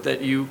prior work,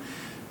 that you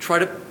try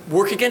to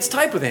work against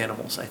type with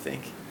animals, I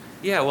think.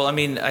 Yeah, well, I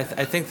mean, I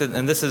think that,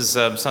 and this is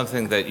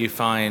something that you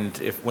find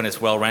when it's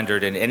well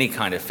rendered in any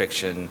kind of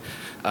fiction.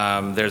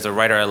 There's a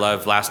writer I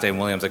love, last name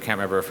Williams, I can't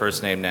remember her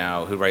first name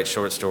now, who writes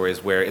short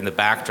stories where in the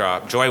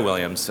backdrop, Joy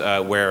Williams,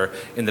 where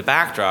in the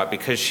backdrop,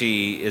 because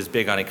she is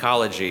big on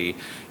ecology,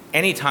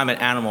 anytime an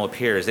animal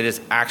appears, it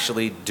is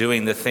actually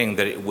doing the thing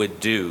that it would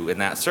do in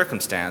that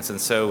circumstance.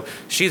 And so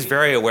she's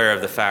very aware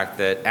of the fact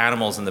that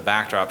animals in the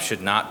backdrop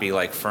should not be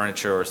like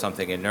furniture or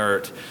something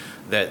inert,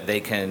 that they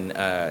can,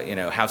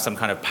 have some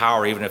kind of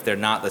power even if they're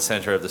not the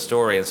center of the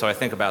story. And so I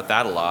think about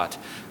that a lot.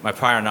 My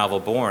prior novel,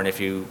 Born, if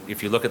you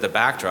look at the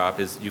backdrop,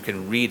 you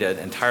can read an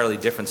entirely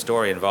different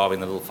story involving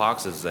the little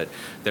foxes that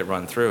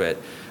run through it.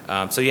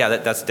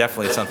 That's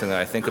definitely something that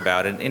I think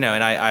about, and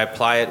I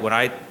apply it when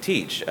I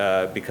teach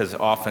because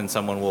often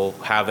someone will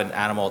have an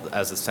animal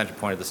as the center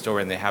point of the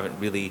story, and they haven't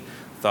really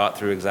thought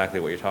through exactly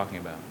what you're talking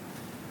about.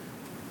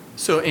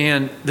 So,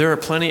 Anne, there are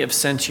plenty of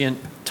sentient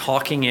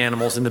talking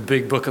animals in the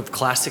big book of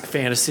classic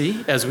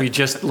fantasy, as we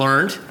just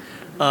learned.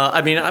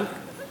 Hans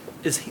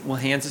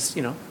is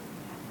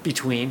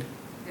between,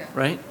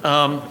 right?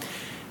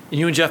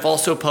 You and Jeff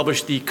also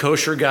published the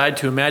Kosher Guide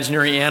to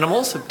Imaginary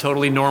Animals, a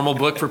totally normal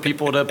book for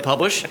people to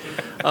publish.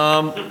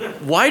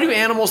 Why do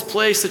animals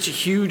play such a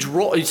huge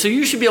role? So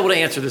you should be able to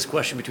answer this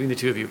question between the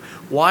two of you.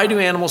 Why do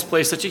animals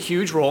play such a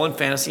huge role in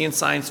fantasy and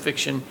science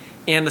fiction?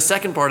 And the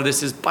second part of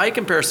this is, by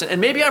comparison,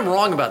 and maybe I'm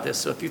wrong about this,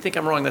 so if you think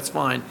I'm wrong, that's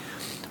fine.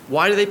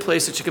 Why do they play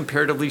such a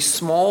comparatively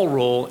small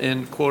role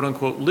in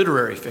quote-unquote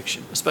literary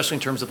fiction, especially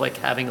in terms of like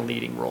having a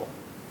leading role?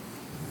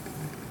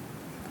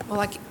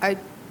 Well, I'm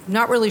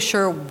not really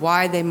sure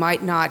why they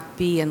might not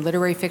be in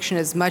literary fiction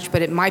as much,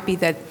 but it might be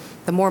that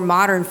the more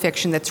modern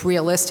fiction that's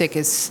realistic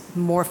is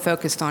more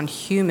focused on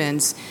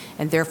humans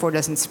and therefore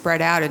doesn't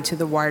spread out into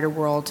the wider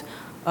world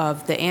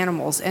of the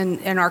animals.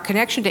 And our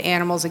connection to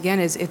animals, again,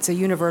 it's a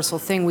universal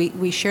thing.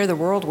 We share the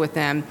world with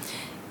them.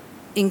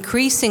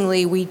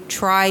 increasingly we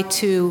try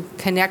to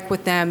connect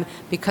with them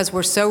because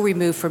we're so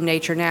removed from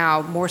nature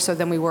now, more so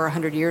than we were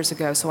 100 years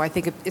ago. So I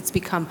think it's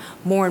become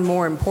more and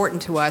more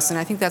important to us, and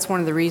I think that's one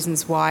of the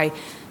reasons why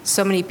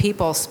so many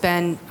people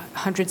spend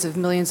hundreds of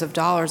millions of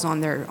dollars on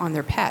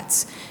their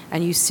pets.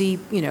 And you see,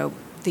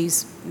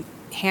 these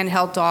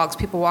handheld dogs,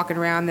 people walking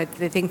around that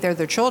they think they're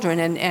their children,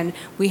 and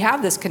we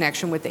have this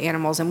connection with the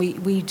animals, and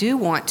we do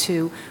want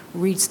to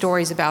read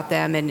stories about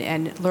them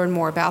and learn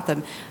more about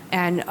them.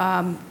 And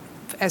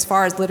as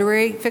far as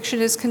literary fiction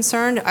is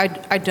concerned, I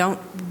can't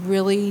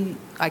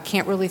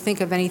really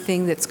think of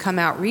anything that's come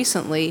out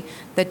recently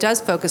that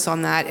does focus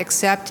on that,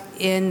 except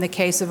in the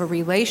case of a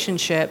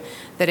relationship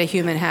that a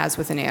human has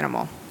with an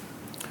animal.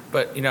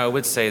 But, I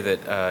would say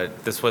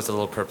that this was a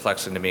little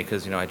perplexing to me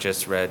because, I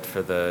just read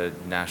for the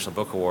National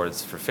Book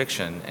Awards for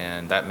fiction,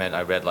 and that meant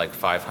I read like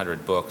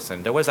 500 books,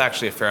 and there was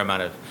actually a fair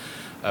amount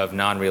of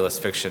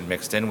non-realist fiction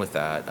mixed in with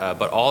that,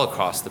 but all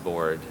across the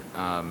board.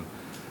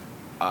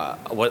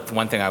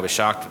 One thing I was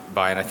shocked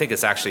by, and I think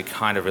it's actually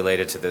kind of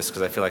related to this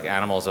because I feel like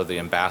animals are the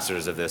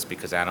ambassadors of this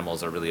because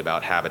animals are really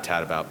about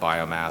habitat, about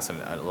biomass,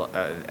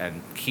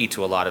 and key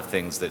to a lot of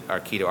things that are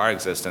key to our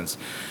existence.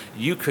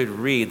 You could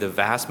read the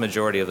vast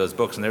majority of those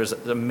books, and there's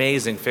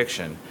amazing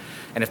fiction.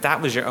 And if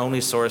that was your only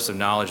source of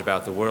knowledge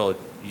about the world,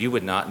 you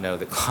would not know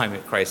that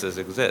climate crisis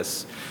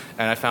exists.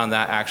 And I found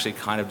that actually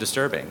kind of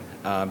disturbing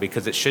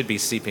because it should be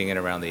seeping in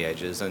around the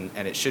edges and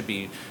it should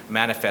be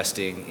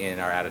manifesting in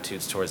our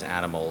attitudes towards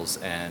animals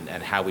and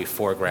how we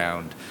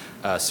foreground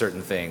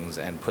certain things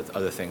and put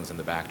other things in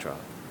the backdrop.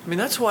 I mean,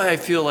 that's why I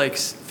feel like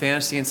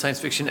fantasy and science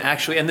fiction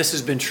actually, and this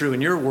has been true in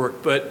your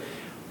work, but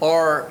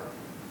are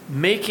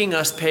making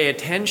us pay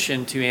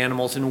attention to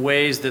animals in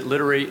ways that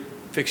literary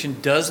fiction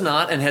does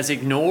not and has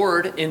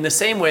ignored in the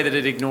same way that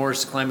it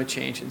ignores climate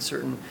change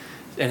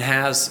and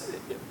has,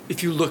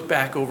 if you look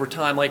back over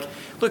time. Like,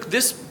 look,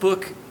 this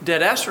book,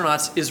 Dead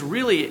Astronauts, is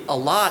really a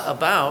lot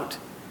about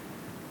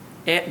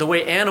the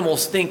way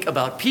animals think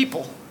about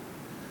people,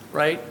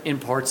 right, in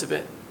parts of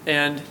it.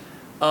 And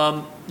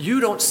you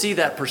don't see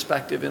that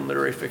perspective in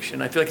literary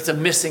fiction. I feel like it's a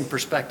missing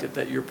perspective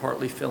that you're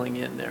partly filling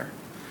in there.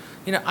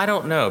 I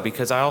don't know,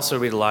 because I also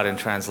read a lot in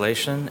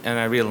translation, and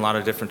I read a lot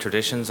of different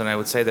traditions, and I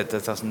would say that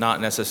that's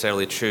not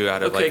necessarily true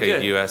out of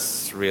a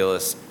U.S.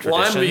 realist tradition.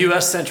 Well, I'm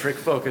U.S.-centric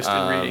focused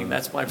in reading.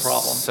 That's my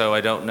problem. So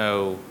I don't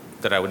know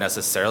that I would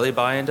necessarily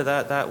buy into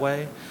that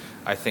way.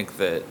 I think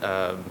that,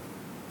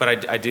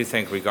 but I do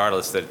think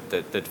regardless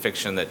that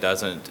fiction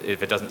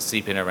if it doesn't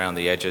seep in around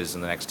the edges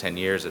in the next 10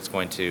 years, it's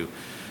going to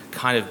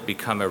kind of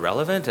become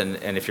irrelevant,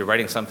 and if you're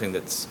writing something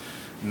that's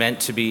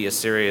meant to be a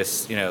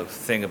serious,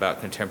 thing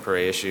about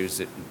contemporary issues,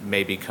 it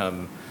may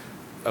become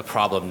a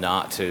problem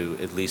not to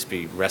at least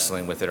be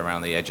wrestling with it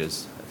around the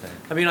edges, I think.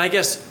 I mean, I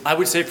guess I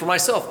would say for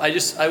myself, I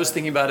was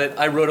thinking about it.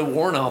 I wrote a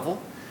war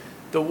novel.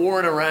 The war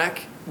in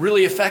Iraq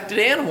really affected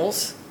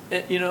animals,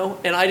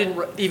 and I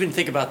didn't even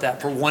think about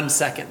that for 1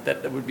 second,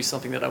 that would be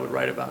something that I would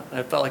write about. And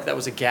I felt like that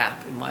was a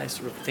gap in my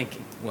sort of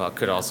thinking. Well, it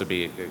could also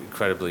be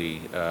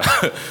incredibly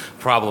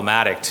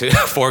problematic to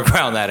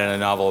foreground that in a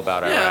novel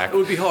about Iraq. Yeah, it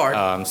would be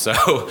hard. So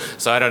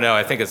I don't know.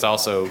 I think it's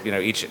also,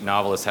 each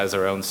novelist has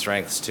their own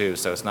strengths too.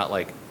 So it's not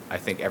like I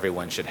think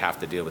everyone should have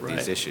to deal with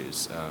these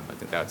issues. I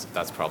think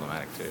that's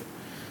problematic too.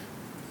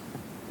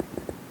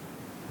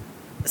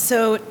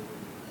 So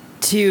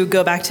to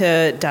go back to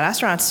Dead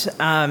Astronauts,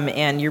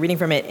 and you're reading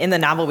from it, in the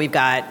novel we've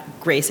got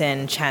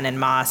Grayson, Chen, and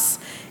Moss,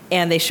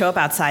 and they show up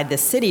outside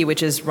this city,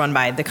 which is run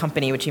by the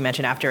company, which you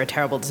mentioned, after a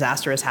terrible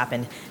disaster has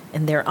happened,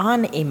 and they're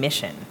on a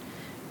mission.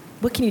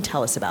 What can you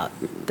tell us about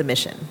the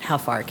mission? How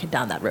far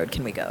down that road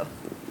can we go?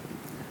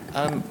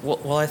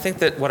 Well, I think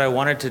that what I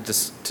wanted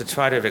to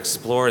try to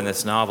explore in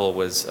this novel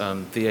was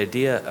the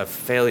idea of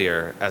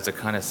failure as a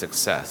kind of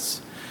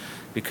success.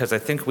 Because I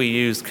think we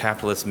use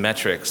capitalist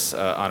metrics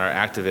on our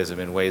activism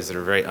in ways that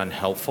are very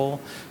unhelpful.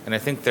 And I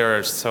think there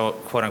are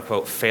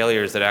quote-unquote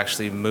failures that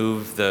actually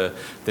move the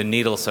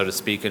needle, so to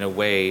speak, in a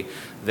way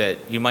that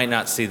you might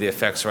not see the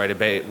effects right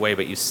away,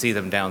 but you see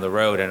them down the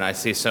road. And I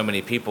see so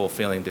many people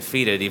feeling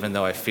defeated, even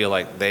though I feel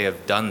like they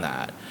have done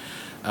that.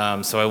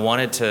 So I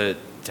wanted to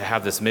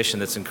have this mission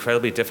that's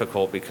incredibly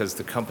difficult because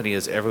the company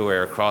is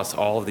everywhere across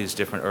all of these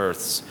different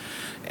Earths,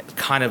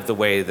 kind of the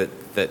way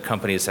that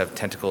companies have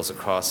tentacles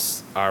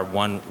across our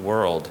one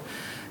world,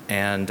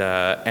 and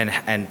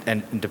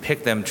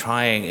depict them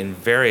trying in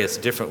various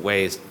different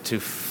ways to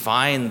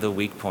find the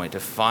weak point, to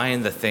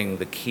find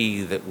the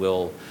key that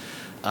will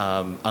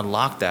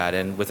unlock that.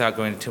 And without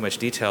going into too much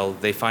detail,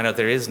 they find out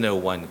there is no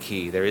one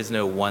key, there is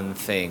no one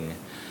thing,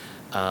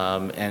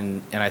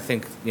 and I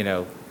think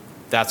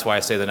that's why I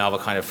say the novel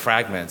kind of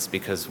fragments,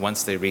 because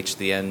once they reach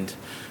the end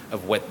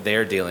of what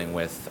they're dealing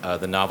with,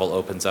 the novel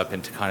opens up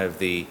into kind of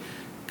the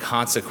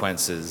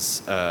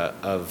consequences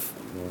of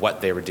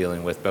what they were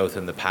dealing with, both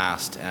in the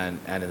past and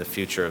in the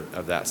future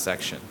of that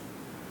section.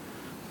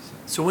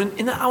 So I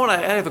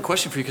have a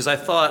question for you, because I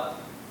thought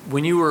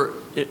when you were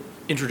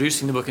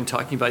introducing the book and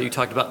you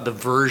talked about the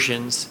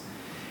versions.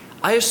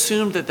 I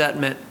assumed that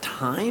meant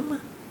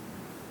time,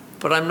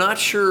 but I'm not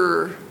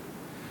sure.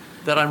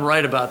 that I'm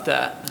right about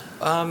that?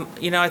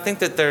 I think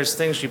that there's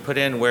things you put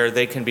in where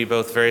they can be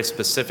both very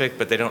specific,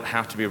 but they don't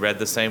have to be read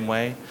the same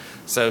way.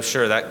 So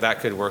sure, that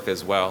could work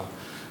as well.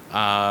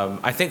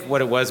 I think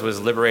what it was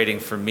liberating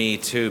for me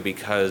too,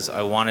 because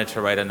I wanted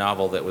to write a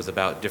novel that was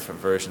about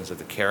different versions of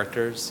the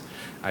characters.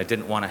 I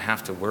didn't want to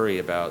have to worry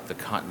about the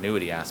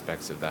continuity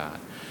aspects of that.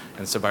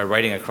 And so by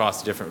writing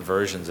across different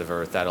versions of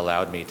Earth, that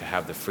allowed me to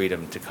have the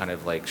freedom to kind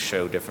of like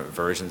show different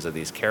versions of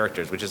these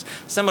characters, which is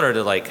similar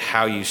to like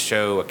how you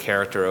show a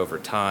character over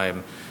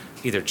time,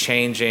 either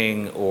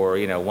changing or,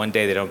 one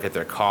day they don't get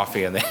their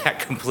coffee and they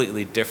act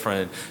completely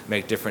different,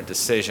 make different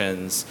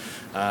decisions.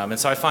 And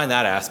so I find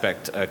that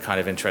aspect kind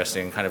of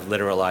interesting, kind of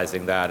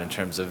literalizing that in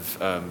terms of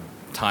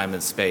time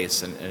and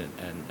space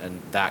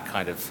and that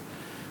kind of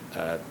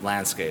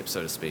landscape,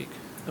 so to speak.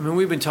 I mean,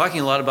 we've been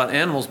talking a lot about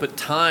animals, but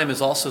time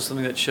is also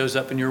something that shows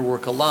up in your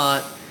work a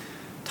lot.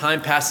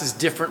 Time passes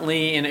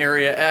differently in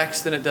Area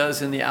X than it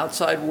does in the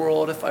outside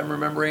world, if I'm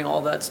remembering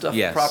all that stuff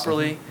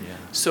properly. Mm-hmm. Yeah.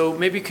 So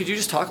maybe could you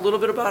just talk a little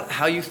bit about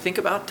how you think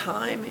about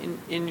time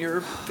in your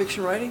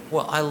fiction writing?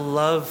 Well,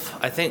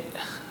 I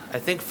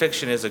think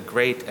fiction is a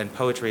great, and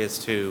poetry is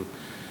too.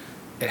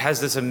 It has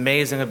this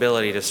amazing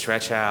ability to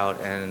stretch out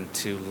and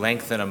to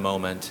lengthen a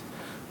moment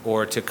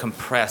or to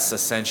compress a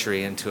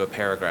century into a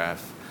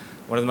paragraph.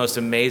 One of the most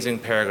amazing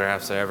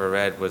paragraphs I ever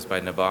read was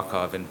by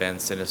Nabokov in Ben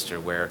Sinister,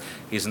 where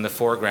he's in the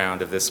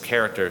foreground of this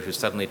character who's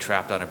suddenly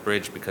trapped on a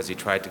bridge because he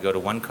tried to go to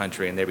one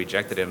country and they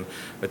rejected him,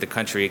 but the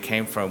country he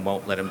came from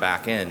won't let him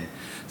back in.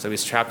 So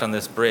he's trapped on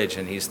this bridge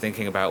and he's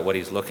thinking about what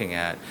he's looking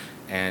at,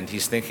 and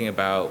he's thinking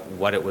about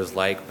what it was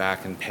like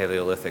back in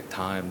Paleolithic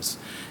times.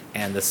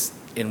 And this,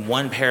 in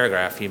one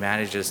paragraph, he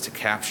manages to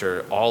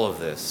capture all of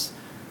this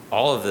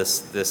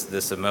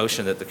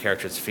emotion that the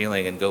character is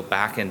feeling and go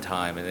back in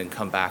time and then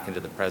come back into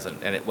the present.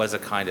 And it was a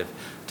kind of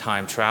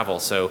time travel.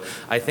 So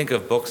I think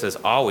of books as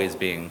always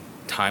being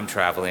time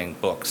traveling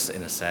books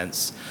in a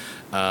sense.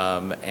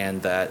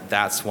 And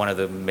that's one of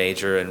the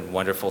major and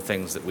wonderful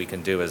things that we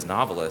can do as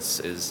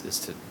novelists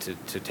is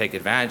to take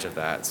advantage of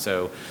that.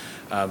 So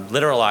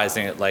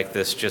literalizing it like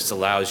this just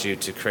allows you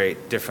to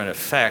create different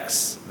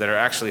effects that are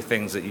actually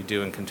things that you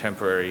do in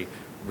contemporary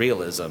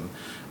realism.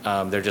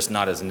 They're just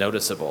not as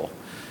noticeable.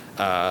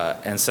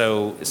 And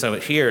so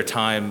here,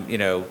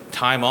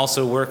 time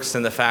also works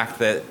in the fact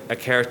that a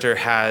character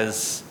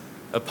has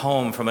a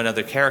poem from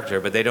another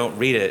character, but they don't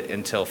read it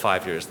until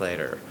 5 years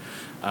later.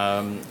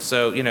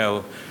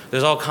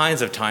 There's all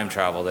kinds of time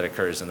travel that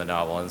occurs in the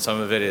novel, and some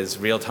of it is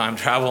real time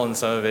travel, and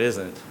some of it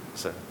isn't.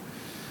 So.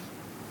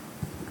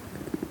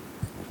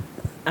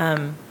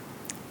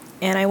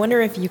 And I wonder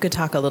if you could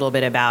talk a little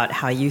bit about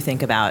how you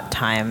think about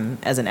time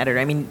as an editor.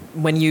 I mean,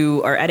 when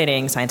you are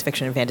editing science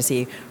fiction and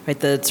fantasy, right,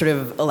 the sort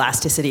of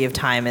elasticity of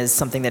time is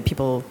something that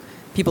people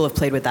have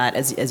played with that,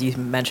 as you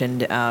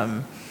mentioned,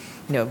 from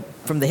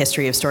the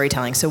history of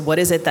storytelling. So what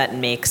is it that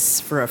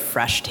makes for a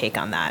fresh take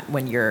on that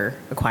when you're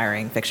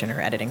acquiring fiction or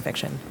editing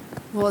fiction?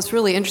 Well, it's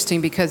really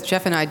interesting because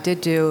Jeff and I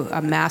did do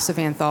a massive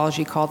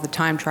anthology called The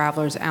Time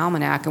Traveler's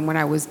Almanac, and when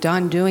I was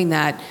done doing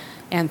that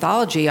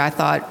anthology, I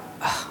thought,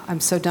 I'm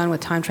so done with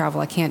time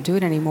travel, I can't do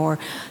it anymore.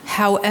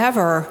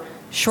 However,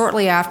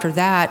 shortly after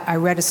that, I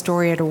read a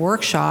story at a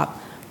workshop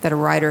that a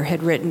writer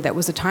had written that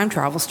was a time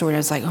travel story, and I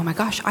was like, oh my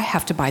gosh, I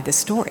have to buy this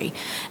story.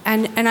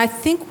 And I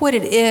think what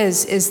it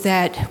is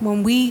that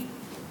when we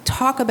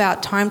talk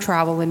about time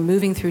travel and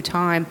moving through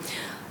time,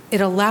 it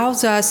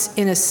allows us,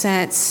 in a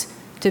sense,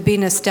 to be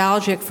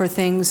nostalgic for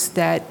things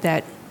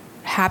that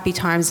happy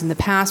times in the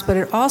past, but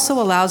it also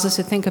allows us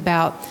to think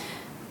about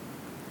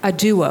a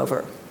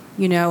do-over.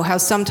 You know, how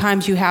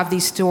sometimes you have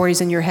these stories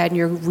in your head and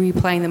you're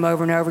replaying them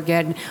over and over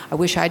again. I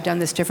wish I'd done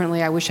this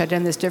differently. I wish I'd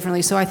done this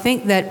differently. So I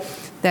think that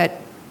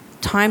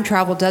time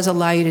travel does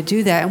allow you to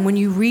do that. And when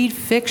you read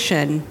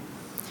fiction,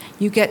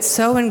 you get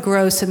so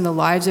engrossed in the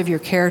lives of your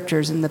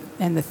characters and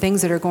the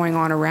things that are going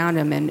on around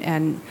them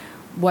and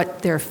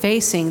what they're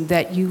facing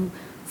that you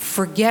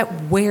forget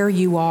where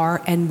you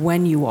are and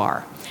when you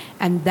are.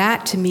 And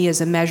that, to me, is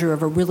a measure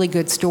of a really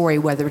good story,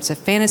 whether it's a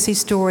fantasy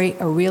story,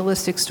 a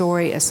realistic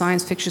story, a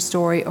science fiction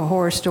story, a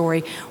horror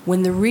story.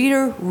 When the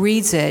reader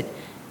reads it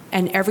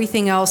and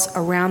everything else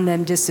around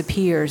them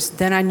disappears,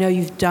 then I know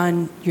you've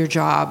done your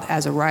job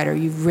as a writer.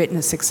 You've written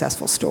a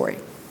successful story.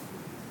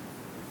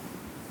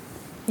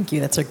 Thank you.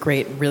 That's a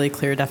great, really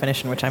clear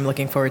definition, which I'm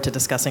looking forward to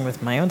discussing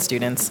with my own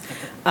students.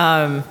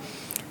 And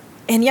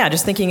yeah,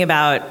 just thinking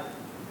about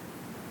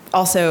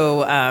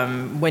also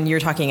when you're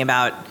talking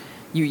about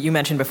You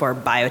mentioned before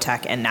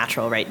biotech and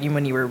natural, right?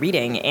 When you were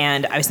reading,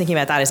 and I was thinking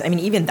about that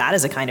even that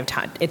is a kind of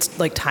time. It's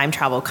like time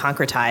travel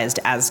concretized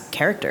as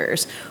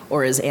characters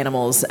or as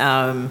animals.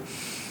 And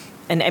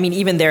I mean,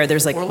 even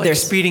there's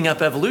speeding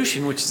up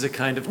evolution, which is a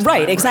kind of time,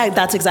 right. Exactly. Right?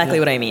 That's exactly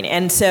what I mean.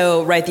 And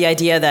so, right, the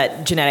idea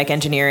that genetic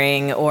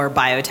engineering or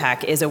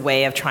biotech is a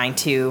way of trying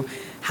to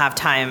have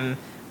time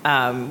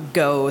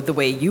go the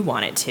way you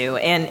want it to,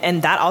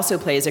 and that also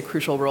plays a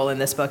crucial role in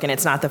this book. And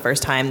it's not the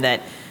first time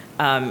that.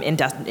 In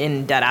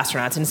Dead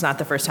Astronauts, and it's not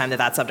the first time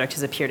that subject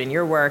has appeared in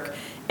your work,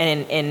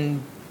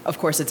 and of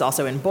course it's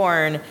also in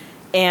Born,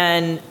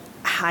 And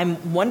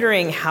I'm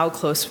wondering how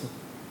close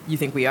you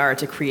think we are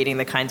to creating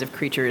the kinds of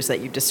creatures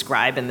that you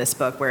describe in this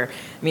book, where,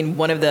 I mean,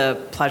 one of the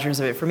pleasures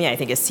of it for me, I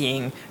think, is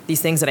seeing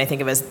these things that I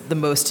think of as the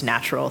most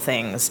natural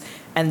things,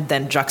 and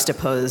then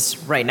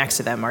juxtaposed right next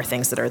to them are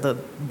things that are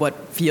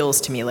what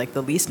feels to me like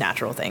the least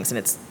natural things, and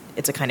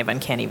it's a kind of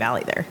uncanny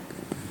valley there.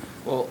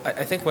 Well,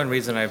 I think one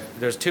reason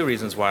there's two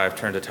reasons why I've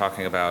turned to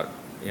talking about,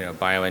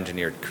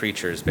 bioengineered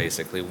creatures,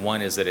 basically.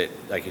 One is that it,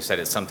 like you said,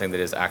 it's something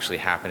that is actually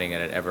happening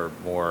at an ever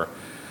more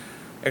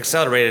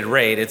accelerated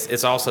rate.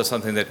 It's also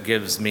something that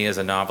gives me as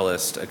a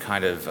novelist a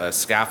kind of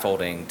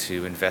scaffolding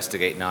to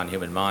investigate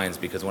non-human minds,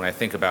 because when I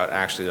think about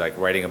actually like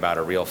writing about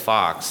a real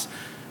fox,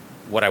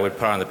 what I would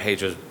put on the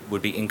page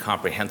would be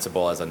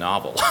incomprehensible as a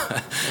novel.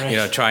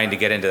 Right. Trying to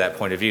get into that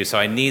point of view. So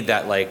I need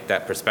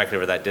that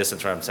perspective or that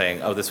distance where I'm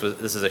saying, oh, this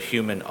is a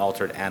human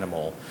altered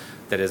animal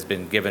that has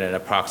been given an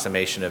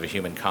approximation of a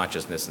human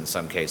consciousness in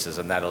some cases,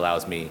 and that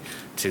allows me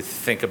to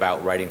think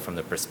about writing from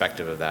the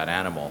perspective of that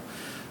animal.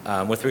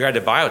 With regard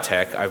to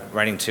biotech, I'm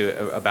writing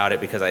about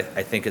it because I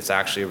think it's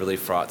actually a really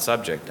fraught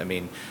subject. I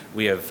mean,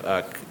 we have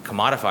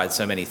commodified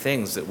so many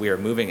things that we are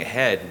moving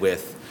ahead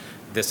with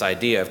this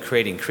idea of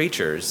creating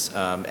creatures,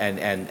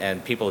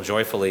 and people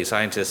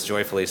scientists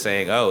joyfully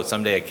saying, oh,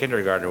 someday a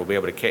kindergartner will be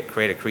able to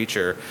create a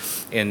creature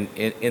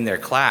in their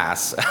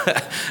class,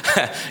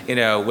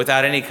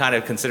 without any kind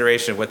of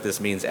consideration of what this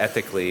means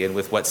ethically, and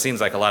with what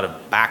seems like a lot of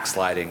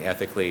backsliding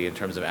ethically in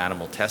terms of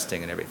animal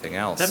testing and everything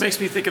else. That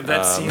makes me think of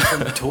that scene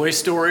from Toy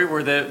Story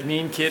where the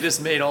mean kid has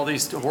made all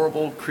these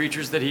horrible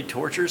creatures that he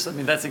tortures. I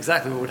mean, that's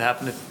exactly what would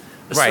happen if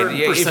right.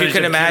 If you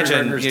can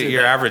imagine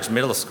your average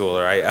middle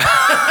schooler,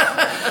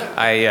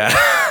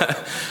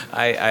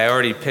 I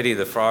already pity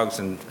the frogs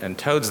and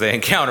toads they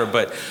encounter,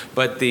 but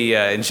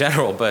in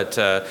general,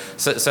 so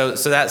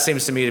that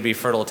seems to me to be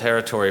fertile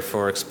territory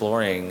for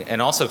exploring,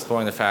 and also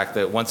exploring the fact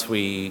that once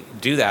we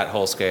do that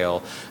whole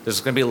scale,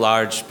 there's going to be a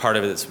large part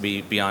of it that's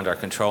beyond our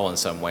control in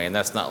some way, and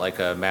that's not like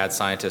a mad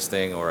scientist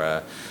thing or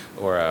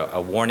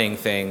a warning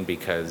thing,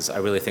 because I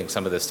really think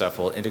some of this stuff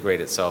will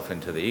integrate itself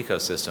into the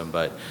ecosystem,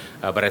 but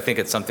I think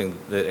it's something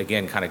that,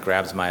 again, kind of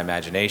grabs my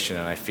imagination,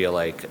 and I feel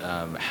like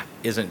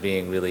isn't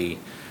being really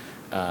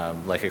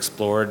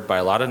explored by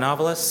a lot of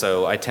novelists,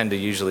 so I tend to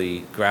usually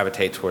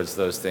gravitate towards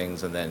those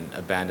things and then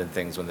abandon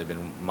things when they've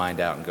been mined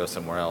out and go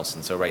somewhere else,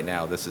 and so right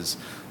now this is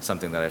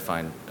something that I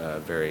find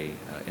very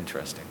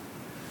interesting.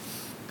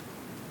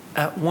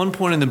 At one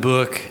point in the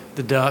book,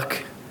 the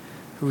duck,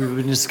 who we've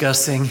been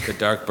discussing. The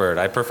dark bird.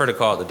 I prefer to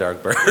call it the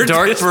dark bird. The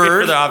dark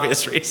bird. For the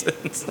obvious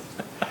reasons.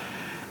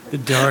 The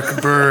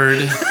dark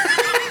bird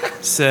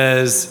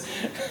says,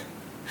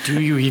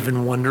 do you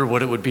even wonder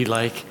what it would be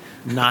like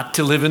not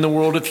to live in the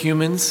world of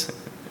humans?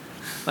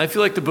 I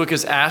feel like the book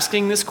is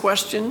asking this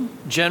question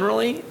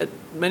generally at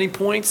many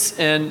points,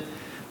 and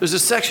there's a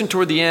section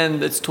toward the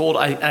end that's told,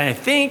 I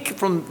think,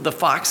 from the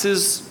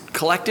fox's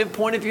collective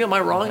point of view. Am I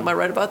wrong? Am I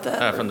right about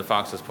that? From the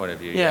fox's point of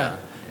view, yeah.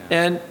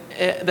 And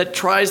that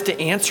tries to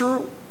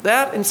answer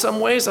that in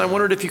some ways. I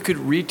wondered if you could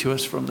read to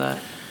us from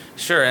that.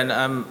 Sure, and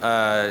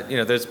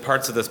there's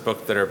parts of this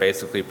book that are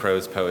basically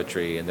prose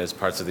poetry, and there's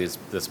parts of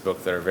this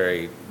book that are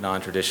very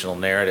non-traditional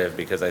narrative,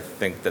 because I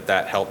think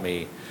that helped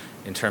me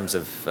in terms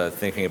of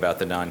thinking about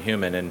the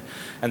non-human.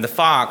 And the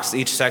fox,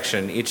 each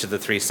of the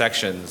three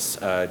sections,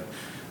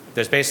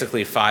 there's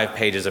basically 5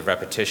 pages of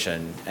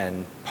repetition,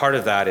 and part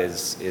of that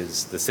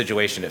is the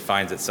situation it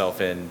finds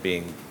itself in,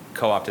 being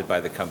co-opted by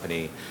the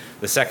company.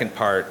 The second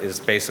part is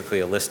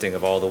basically a listing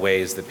of all the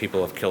ways that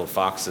people have killed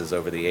foxes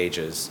over the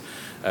ages,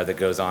 that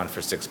goes on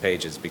for 6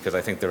 pages, because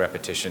I think the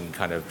repetition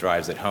kind of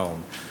drives it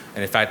home.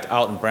 And in fact,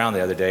 Alton Brown the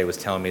other day was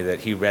telling me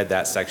that he read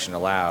that section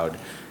aloud,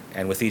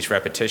 and with each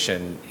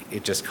repetition,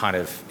 it kind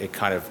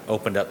of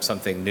opened up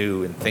something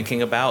new in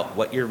thinking about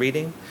what you're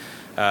reading.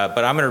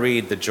 But I'm going to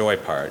read the joy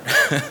part,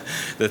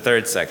 the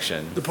third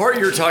section. The part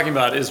you're talking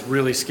about is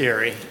really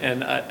scary,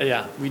 and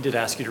we did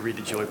ask you to read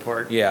the joy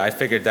part. Yeah, I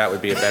figured that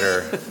would be a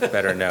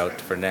better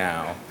note for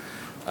now.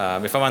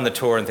 If I'm on the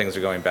tour and things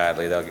are going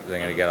badly, they're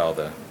going to get all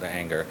the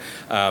anger.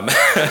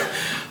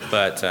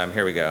 But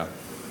here we go.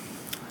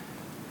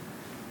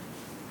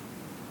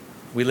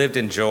 We lived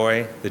in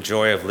joy, the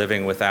joy of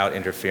living without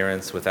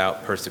interference,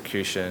 without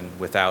persecution,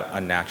 without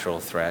unnatural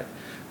threat.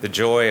 The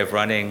joy of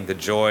running, the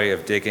joy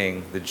of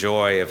digging, the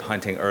joy of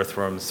hunting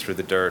earthworms through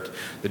the dirt,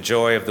 the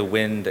joy of the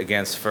wind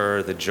against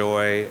fur, the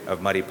joy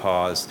of muddy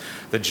paws,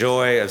 the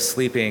joy of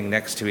sleeping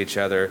next to each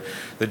other,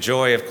 the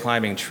joy of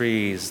climbing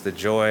trees, the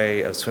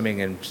joy of swimming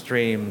in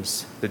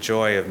streams, the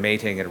joy of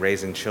mating and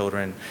raising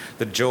children,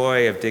 the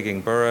joy of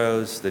digging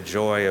burrows, the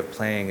joy of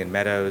playing in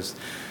meadows,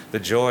 the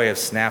joy of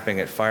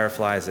snapping at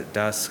fireflies at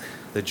dusk,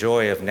 the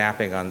joy of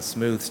napping on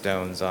smooth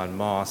stones, on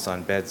moss,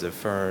 on beds of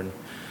fern,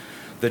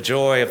 the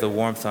joy of the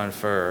warmth on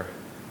fur.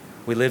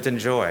 We lived in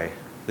joy,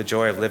 the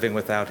joy of living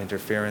without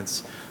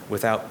interference,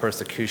 without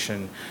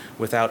persecution,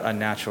 without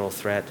unnatural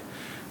threat,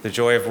 the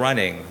joy of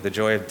running, the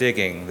joy of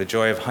digging, the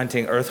joy of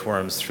hunting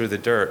earthworms through the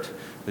dirt,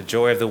 the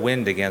joy of the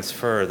wind against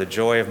fur, the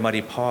joy of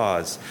muddy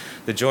paws,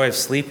 the joy of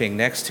sleeping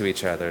next to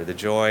each other, the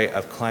joy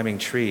of climbing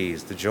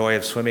trees, the joy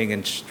of swimming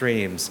in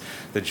streams,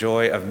 the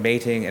joy of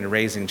mating and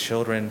raising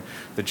children,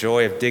 the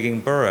joy of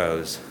digging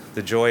burrows,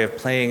 the joy of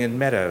playing in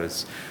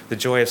meadows, the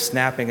joy of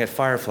snapping at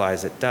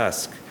fireflies at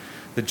dusk,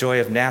 the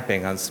joy of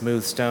napping on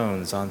smooth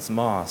stones, on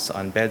moss,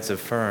 on beds of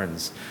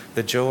ferns,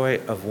 the joy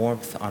of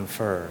warmth on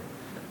fur.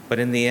 But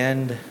in the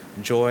end,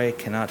 joy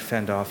cannot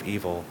fend off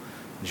evil.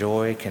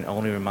 Joy can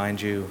only remind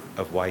you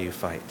of why you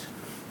fight.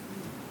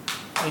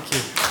 Thank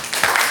you.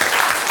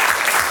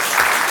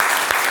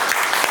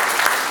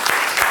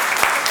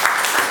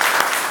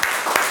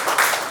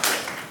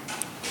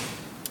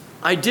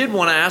 I did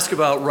want to ask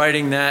about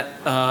writing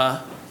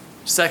that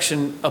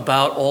section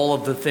about all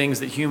of the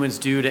things that humans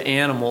do to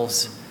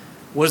animals.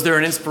 Was there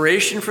an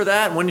inspiration for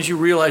that? When did you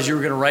realize you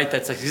were going to write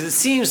that section? Because it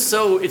seems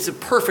so, it's a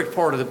perfect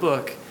part of the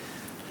book.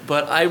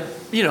 But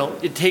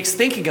it takes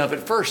thinking of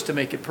it first to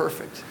make it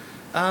perfect.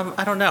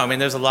 I don't know. I mean,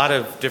 there's a lot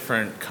of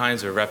different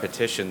kinds of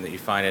repetition that you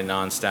find in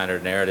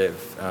non-standard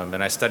narrative.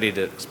 And I studied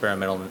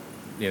experimental,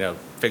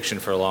 fiction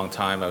for a long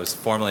time. I was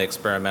formerly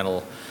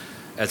experimental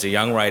as a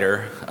young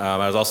writer. I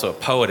was also a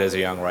poet as a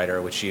young writer,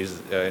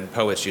 and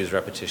poets use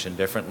repetition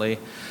differently.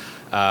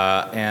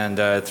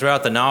 And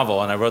throughout the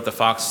novel, and I wrote the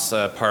fox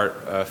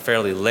part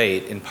fairly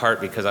late, in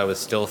part because I was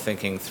still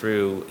thinking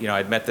through,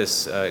 I'd met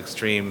this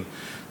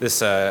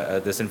this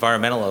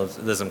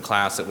environmentalism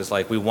class that was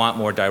like, we want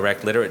more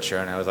direct literature,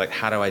 and I was like,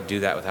 how do I do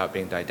that without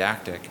being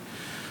didactic?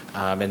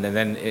 And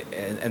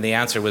the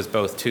answer was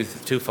both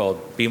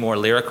twofold: be more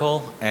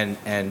lyrical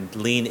and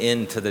lean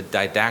into the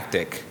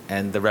didactic,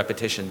 and the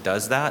repetition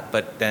does that.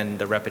 But then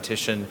the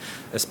repetition,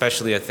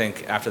 especially I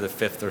think after the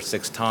fifth or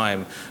sixth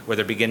time, where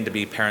there begin to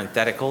be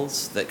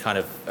parentheticals that kind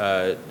of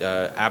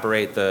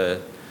aberrate the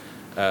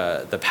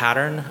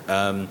pattern.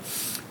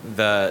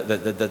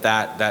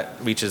 That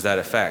reaches that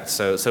effect.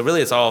 So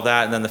really it's all of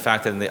that, and then the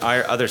fact that in the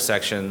other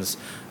sections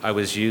I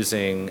was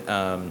using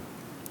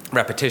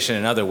repetition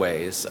in other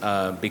ways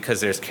because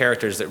there's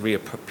characters that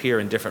reappear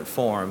in different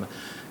form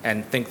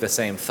and think the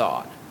same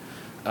thought.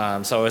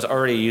 So I was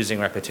already using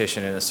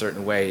repetition in a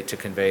certain way to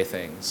convey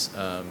things,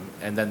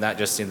 and then that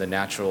just seemed the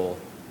natural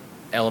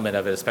element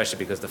of it, especially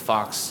because the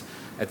fox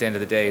at the end of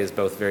the day is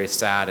both very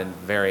sad and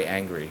very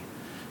angry,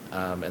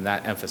 and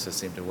that emphasis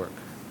seemed to work.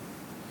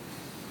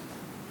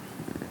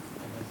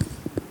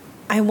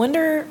 I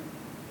wonder,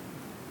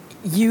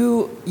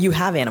 you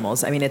have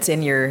animals. I mean, it's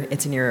in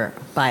your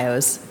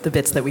bios, the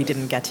bits that we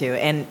didn't get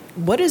to. And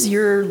what is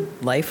your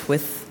life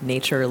with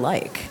nature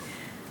like?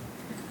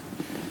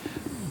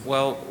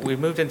 Well, we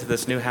moved into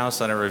this new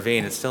house on a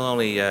ravine. It's still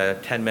only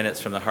 10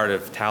 minutes from the heart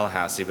of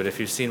Tallahassee, but if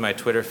you've seen my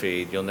Twitter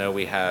feed, you'll know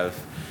we have,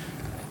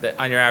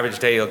 on your average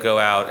day, you'll go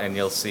out and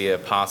you'll see a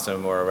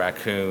possum or a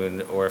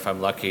raccoon, or if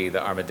I'm lucky,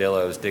 the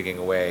armadillos digging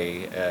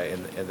away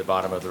in the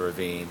bottom of the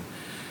ravine.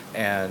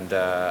 And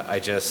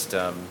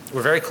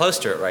we're very close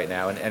to it right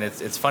now. And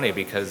it's funny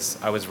because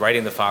I was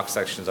writing the fox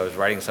sections, I was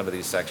writing some of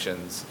these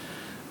sections,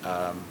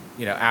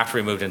 after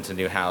we moved into the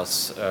new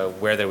house,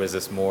 where there was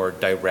this more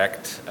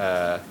direct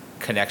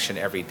connection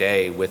every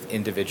day with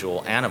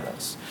individual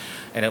animals.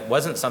 And it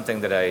wasn't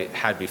something that I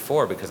had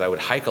before because I would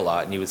hike a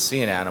lot and you would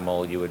see an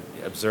animal, you would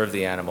observe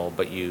the animal,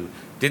 but you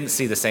didn't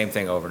see the same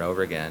thing over and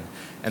over again.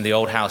 And the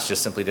old house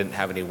just simply didn't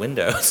have any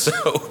windows.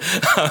 So,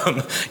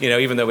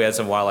 even though we had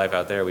some wildlife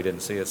out there, we didn't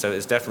see it. So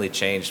it's definitely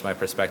changed my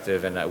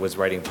perspective. And I was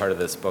writing part of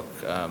this book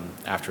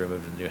after we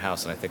moved to the new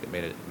house, and I think it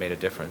made a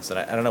difference. And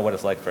I don't know what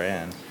it's like for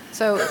Anne.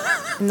 So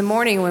in the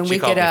morning when we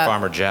get up... She called me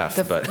Farmer Jeff.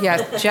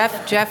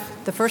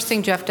 Jeff, the first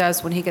thing Jeff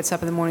does when he gets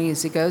up in the morning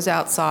is he goes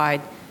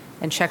outside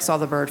and checks all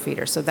the bird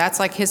feeders. So that's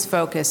like his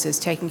focus, is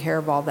taking care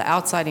of all the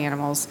outside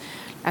animals.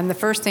 And the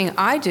first thing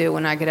I do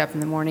when I get up in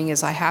the morning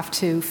is I have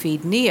to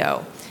feed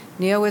Neo.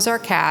 Neo is our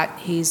cat.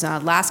 He's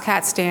last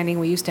cat standing.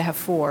 We used to have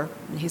 4,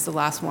 and he's the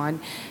last one.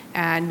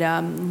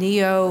 And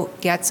Neo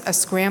gets a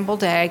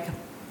scrambled egg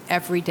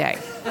every day.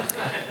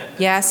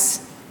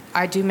 Yes,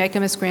 I do make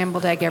him a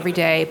scrambled egg every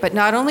day. But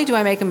not only do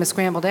I make him a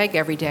scrambled egg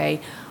every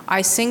day,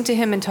 I sing to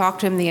him and talk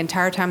to him the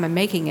entire time I'm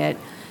making it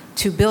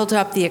to build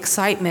up the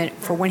excitement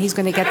for when he's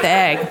going to get the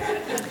egg.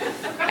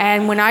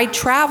 And when I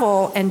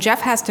travel and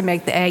Jeff has to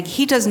make the egg,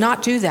 he does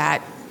not do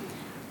that.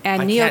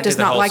 And Neo does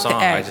not like the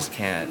egg. I just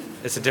can't.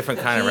 It's a different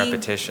kind of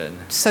repetition.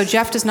 So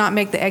Jeff does not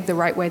make the egg the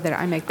right way that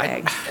I make the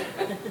egg.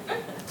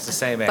 It's the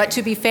same egg. But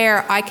to be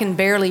fair, I can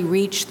barely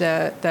reach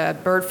the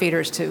bird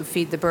feeders to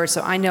feed the birds,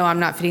 so I know I'm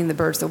not feeding the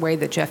birds the way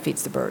that Jeff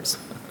feeds the birds.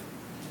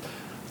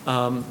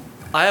 I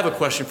have a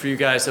question for you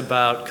guys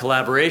about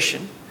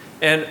collaboration.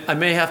 And I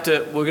may have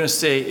to, we're going to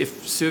say,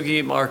 if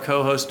Sugi, our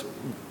co-host,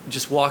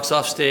 just walks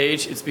off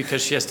stage, it's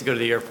because she has to go to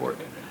the airport.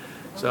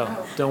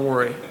 So don't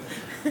worry.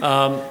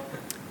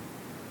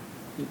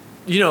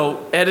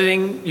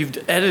 Editing, you've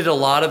edited a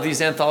lot of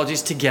these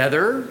anthologies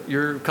together.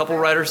 You're a couple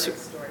writers.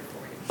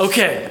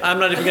 Okay, I'm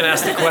not even going to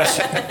ask the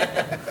question.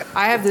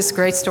 I have this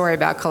great story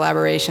about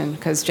collaboration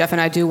because Jeff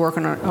and I do work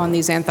on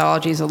these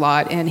anthologies a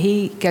lot, and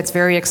he gets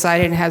very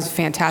excited and has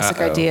fantastic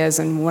ideas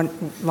and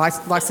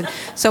likes to.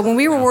 So when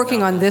we were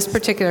working on this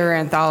particular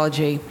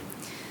anthology,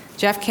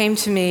 Jeff came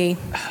to me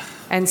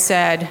and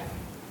said,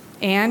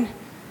 "Anne,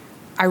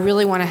 I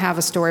really want to have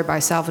a story by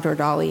Salvador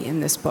Dali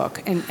in this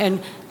book."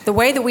 And the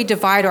way that we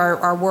divide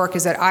our work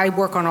is that I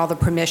work on all the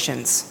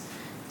permissions.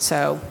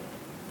 So,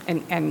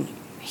 and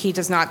he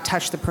does not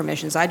touch the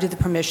permissions. I do the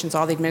permissions,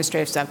 all the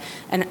administrative stuff.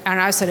 And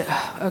I said,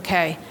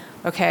 okay,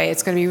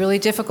 it's going to be really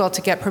difficult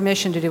to get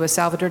permission to do a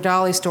Salvador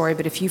Dali story,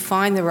 but if you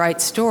find the right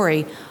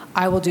story,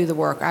 I will do the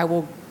work. I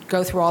will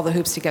go through all the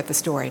hoops to get the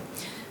story.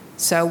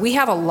 So we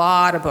have a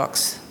lot of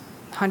books,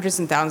 hundreds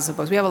and thousands of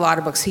books. We have a lot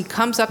of books. He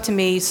comes up to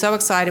me so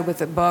excited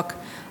with a book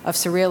of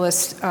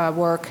surrealist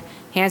work,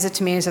 hands it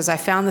to me and says, I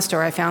found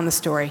the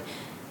story.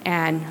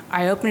 And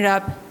I open it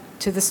up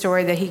to the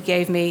story that he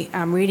gave me.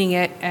 I'm reading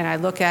it, and I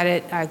look at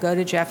it. I go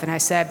to Jeff, and I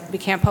said, we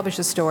can't publish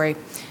the story.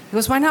 He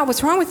goes, why not?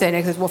 What's wrong with it? And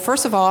he says, well,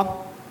 first of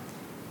all,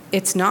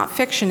 it's not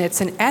fiction.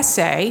 It's an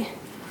essay.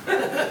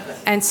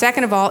 And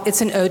second of all,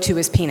 it's an ode to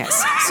his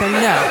penis. So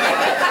no.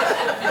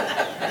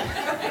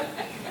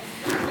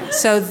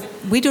 So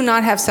we do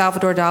not have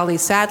Salvador Dali,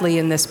 sadly,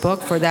 in this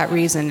book for that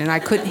reason. And I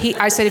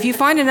said, if you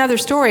find another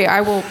story,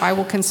 I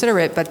will consider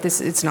it, but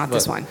it's not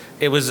this one.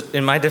 It was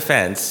in my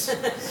defense,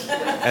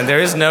 and there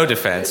is no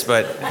defense,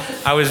 but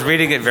I was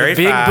reading it very fast.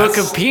 Big book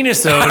of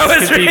penis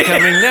odes could be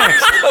coming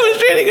next. I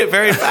was reading it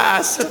very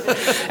fast,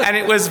 and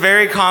it was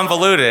very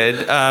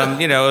convoluted. It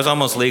was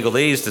almost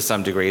legalese to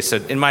some degree. So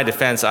in my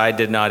defense, I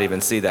did not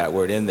even see that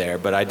word in there,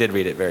 but I did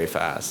read it very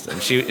fast,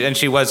 and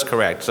she was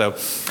correct. So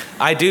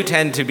I do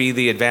tend to be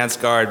the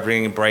advanced guard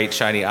bringing bright,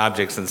 shiny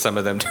objects, and some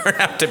of them turn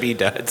out to be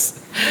duds.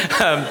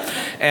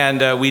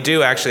 And we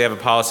do actually have a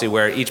policy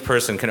where each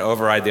person can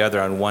override the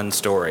other on one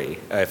story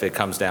if it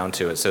comes down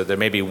to it. So there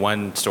may be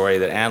one story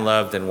that Anne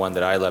loved and one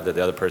that I loved that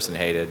the other person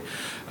hated.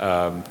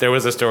 There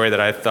was a story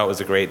that I thought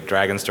was a great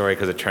dragon story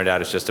because it turned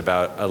out it's just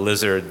about a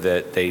lizard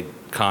that they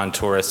con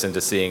tourists into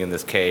seeing in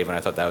this cave, and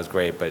I thought that was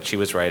great, but she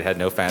was right, it had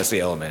no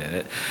fantasy element in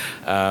it.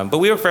 But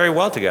we work very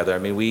well together. I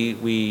mean,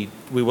 we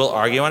will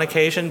argue on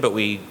occasion, but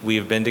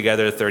we've been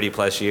together 30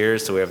 plus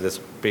years, so we have this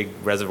big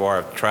reservoir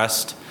of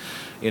trust,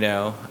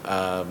 maybe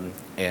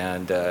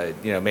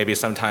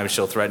sometimes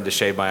she'll threaten to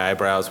shave my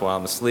eyebrows while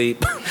I'm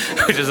asleep,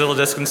 which is a little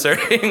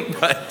disconcerting,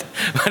 but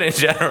in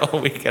general,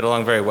 we get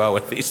along very well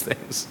with these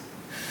things.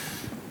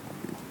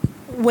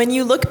 When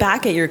you look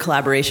back at your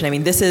collaboration, I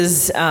mean, this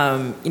is,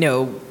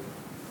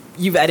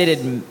 you've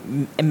edited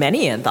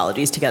many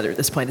anthologies together at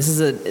this point.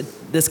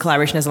 This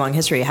collaboration has a long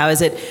history. How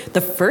is it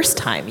the first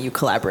time you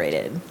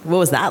collaborated? What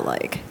was that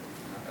like?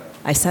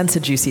 I sense a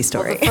juicy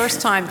story. Well, the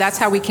first time, that's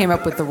how we came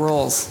up with the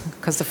rules.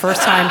 Because the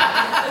first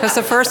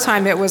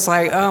time it was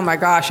like, oh my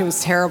gosh, it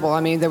was terrible.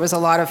 I mean, there was a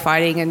lot of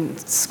fighting and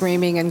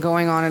screaming and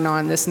going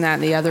on, this and that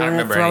and the other,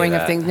 and throwing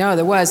of things. No,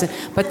 there was.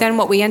 But then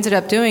what we ended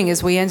up doing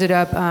is we ended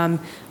up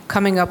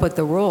coming up with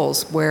the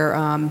rules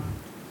where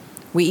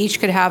we each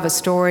could have a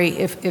story.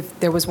 If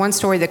there was one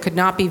story that could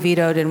not be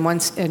vetoed and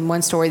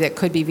one story that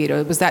could be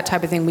vetoed, it was that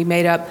type of thing. We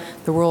made up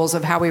the rules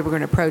of how we were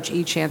going to approach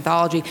each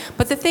anthology.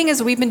 But the thing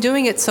is, we've been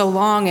doing it so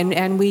long,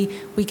 and we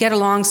get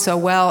along so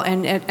well.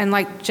 And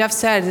like Jeff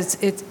said,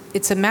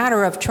 it's a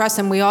matter of trust,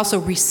 and we also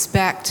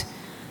respect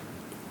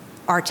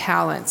our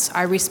talents.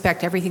 I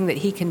respect everything that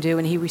he can do,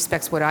 and he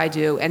respects what I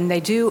do, and they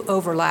do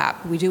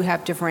overlap. We do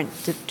have different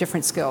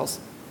skills.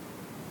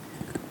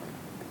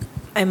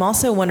 I'm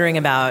also wondering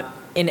about,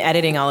 in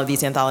editing all of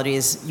these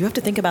anthologies, you have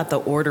to think about the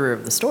order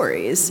of the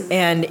stories,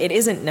 and it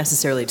isn't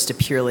necessarily just a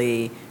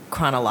purely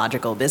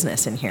chronological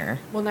business in here.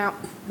 Well, now,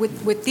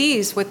 with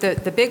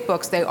the big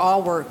books, they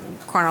all were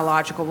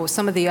chronological. With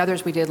some of the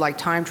others we did, like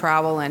Time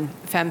Travel and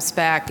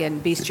FemSpec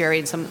and Bestiary,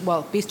 and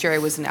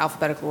Bestiary was in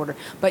alphabetical order.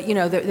 But,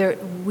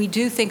 we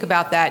do think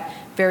about that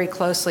very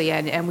closely,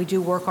 and we do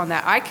work on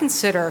that. I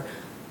consider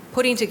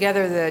putting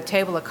together the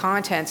table of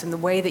contents and the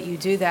way that you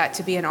do that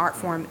to be an art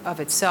form of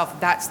itself.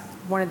 That's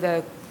one of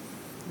the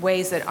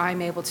ways that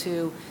I'm able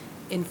to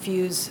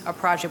infuse a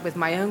project with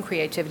my own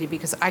creativity,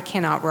 because I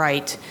cannot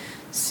write.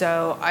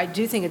 So I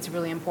do think it's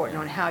really important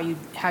on how you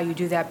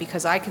do that,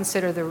 because I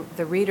consider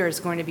the reader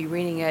is going to be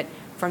reading it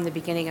from the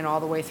beginning and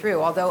all the way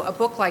through. Although a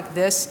book like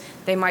this,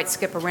 they might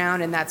skip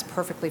around, and that's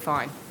perfectly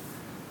fine.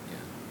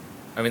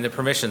 I mean, the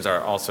permissions are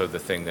also the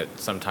thing that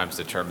sometimes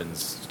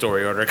determines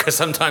story order, because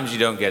sometimes you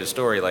don't get a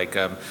story. Like,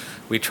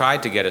 we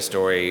tried to get a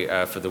story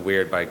for The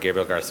Weird by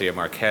Gabriel Garcia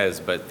Marquez,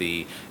 but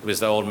it was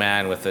The Old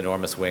Man with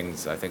Enormous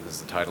Wings, I think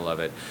is the title of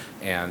it.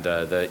 And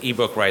the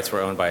ebook rights were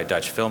owned by a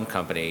Dutch film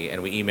company,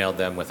 and we emailed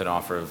them with an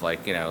offer of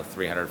 $300,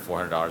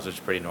 $400, which is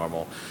pretty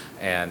normal.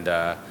 And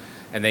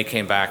they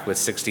came back with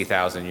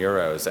 60,000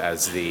 euros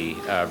as the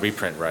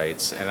reprint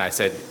rights. And I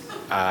said,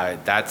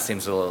 that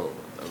seems a little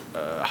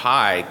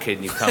high,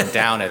 can you come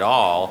down at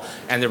all?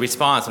 And the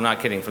response, I'm not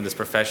kidding, from this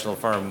professional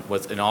firm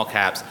was in all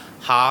caps,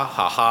 ha,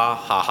 ha, ha,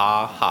 ha,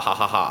 ha, ha, ha,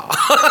 ha, ha.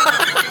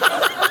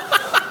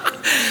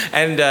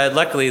 And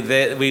luckily,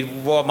 we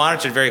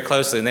monitored very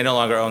closely, and they no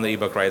longer own the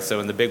ebook rights. So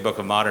in the big book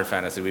of modern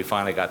fantasy, we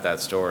finally got that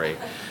story.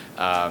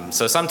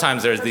 So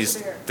sometimes there's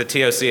the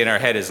TOC in our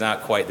head is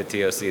not quite the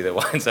TOC that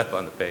winds up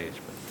on the page.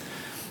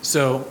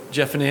 So,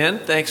 Jeff and Ann,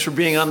 thanks for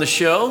being on the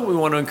show. We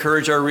want to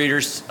encourage our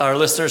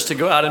listeners to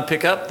go out and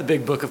pick up the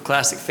Big Book of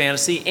Classic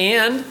Fantasy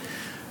and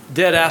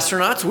Dead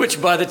Astronauts,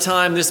 which by the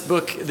time this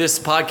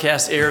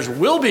podcast airs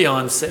will be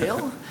on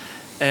sale.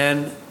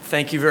 And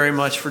thank you very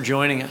much for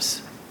joining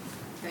us.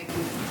 Thank you.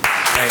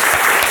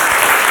 Thanks.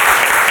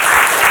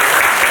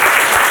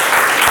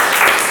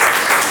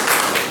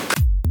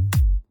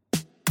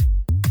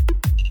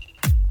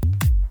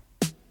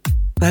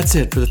 That's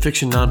it for the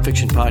Fiction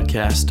Nonfiction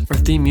Podcast. Our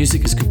theme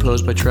music is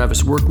composed by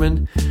Travis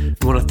Workman. We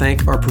want to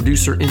thank our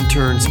producer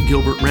interns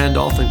Gilbert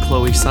Randolph and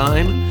Chloe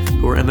Syme,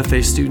 who are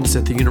MFA students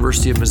at the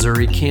University of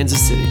Missouri,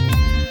 Kansas City.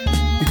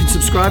 You can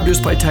subscribe to us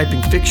by typing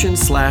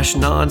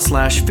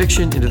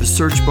fiction/non/fiction into the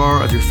search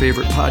bar of your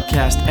favorite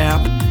podcast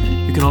app.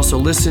 You can also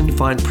listen,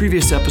 find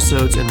previous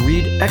episodes, and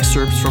read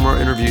excerpts from our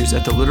interviews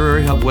at the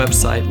Literary Hub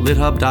website,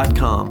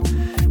 lithub.com,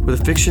 where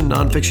the Fiction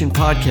Nonfiction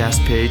Podcast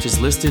page is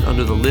listed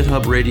under the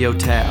LitHub Radio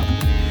tab.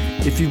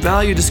 If you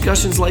value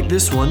discussions like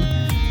this one,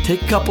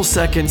 take a couple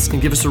seconds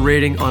and give us a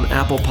rating on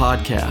Apple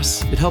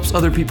Podcasts. It helps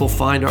other people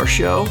find our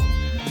show.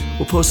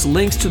 We'll post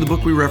links to the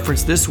book we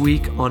referenced this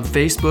week on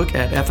Facebook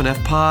at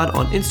FNF Pod,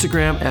 on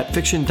Instagram at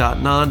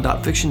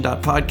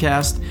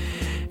fiction.non.fiction.podcast,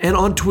 and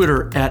on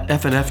Twitter at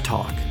FNF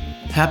Talk.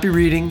 Happy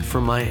reading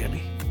from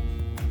Miami.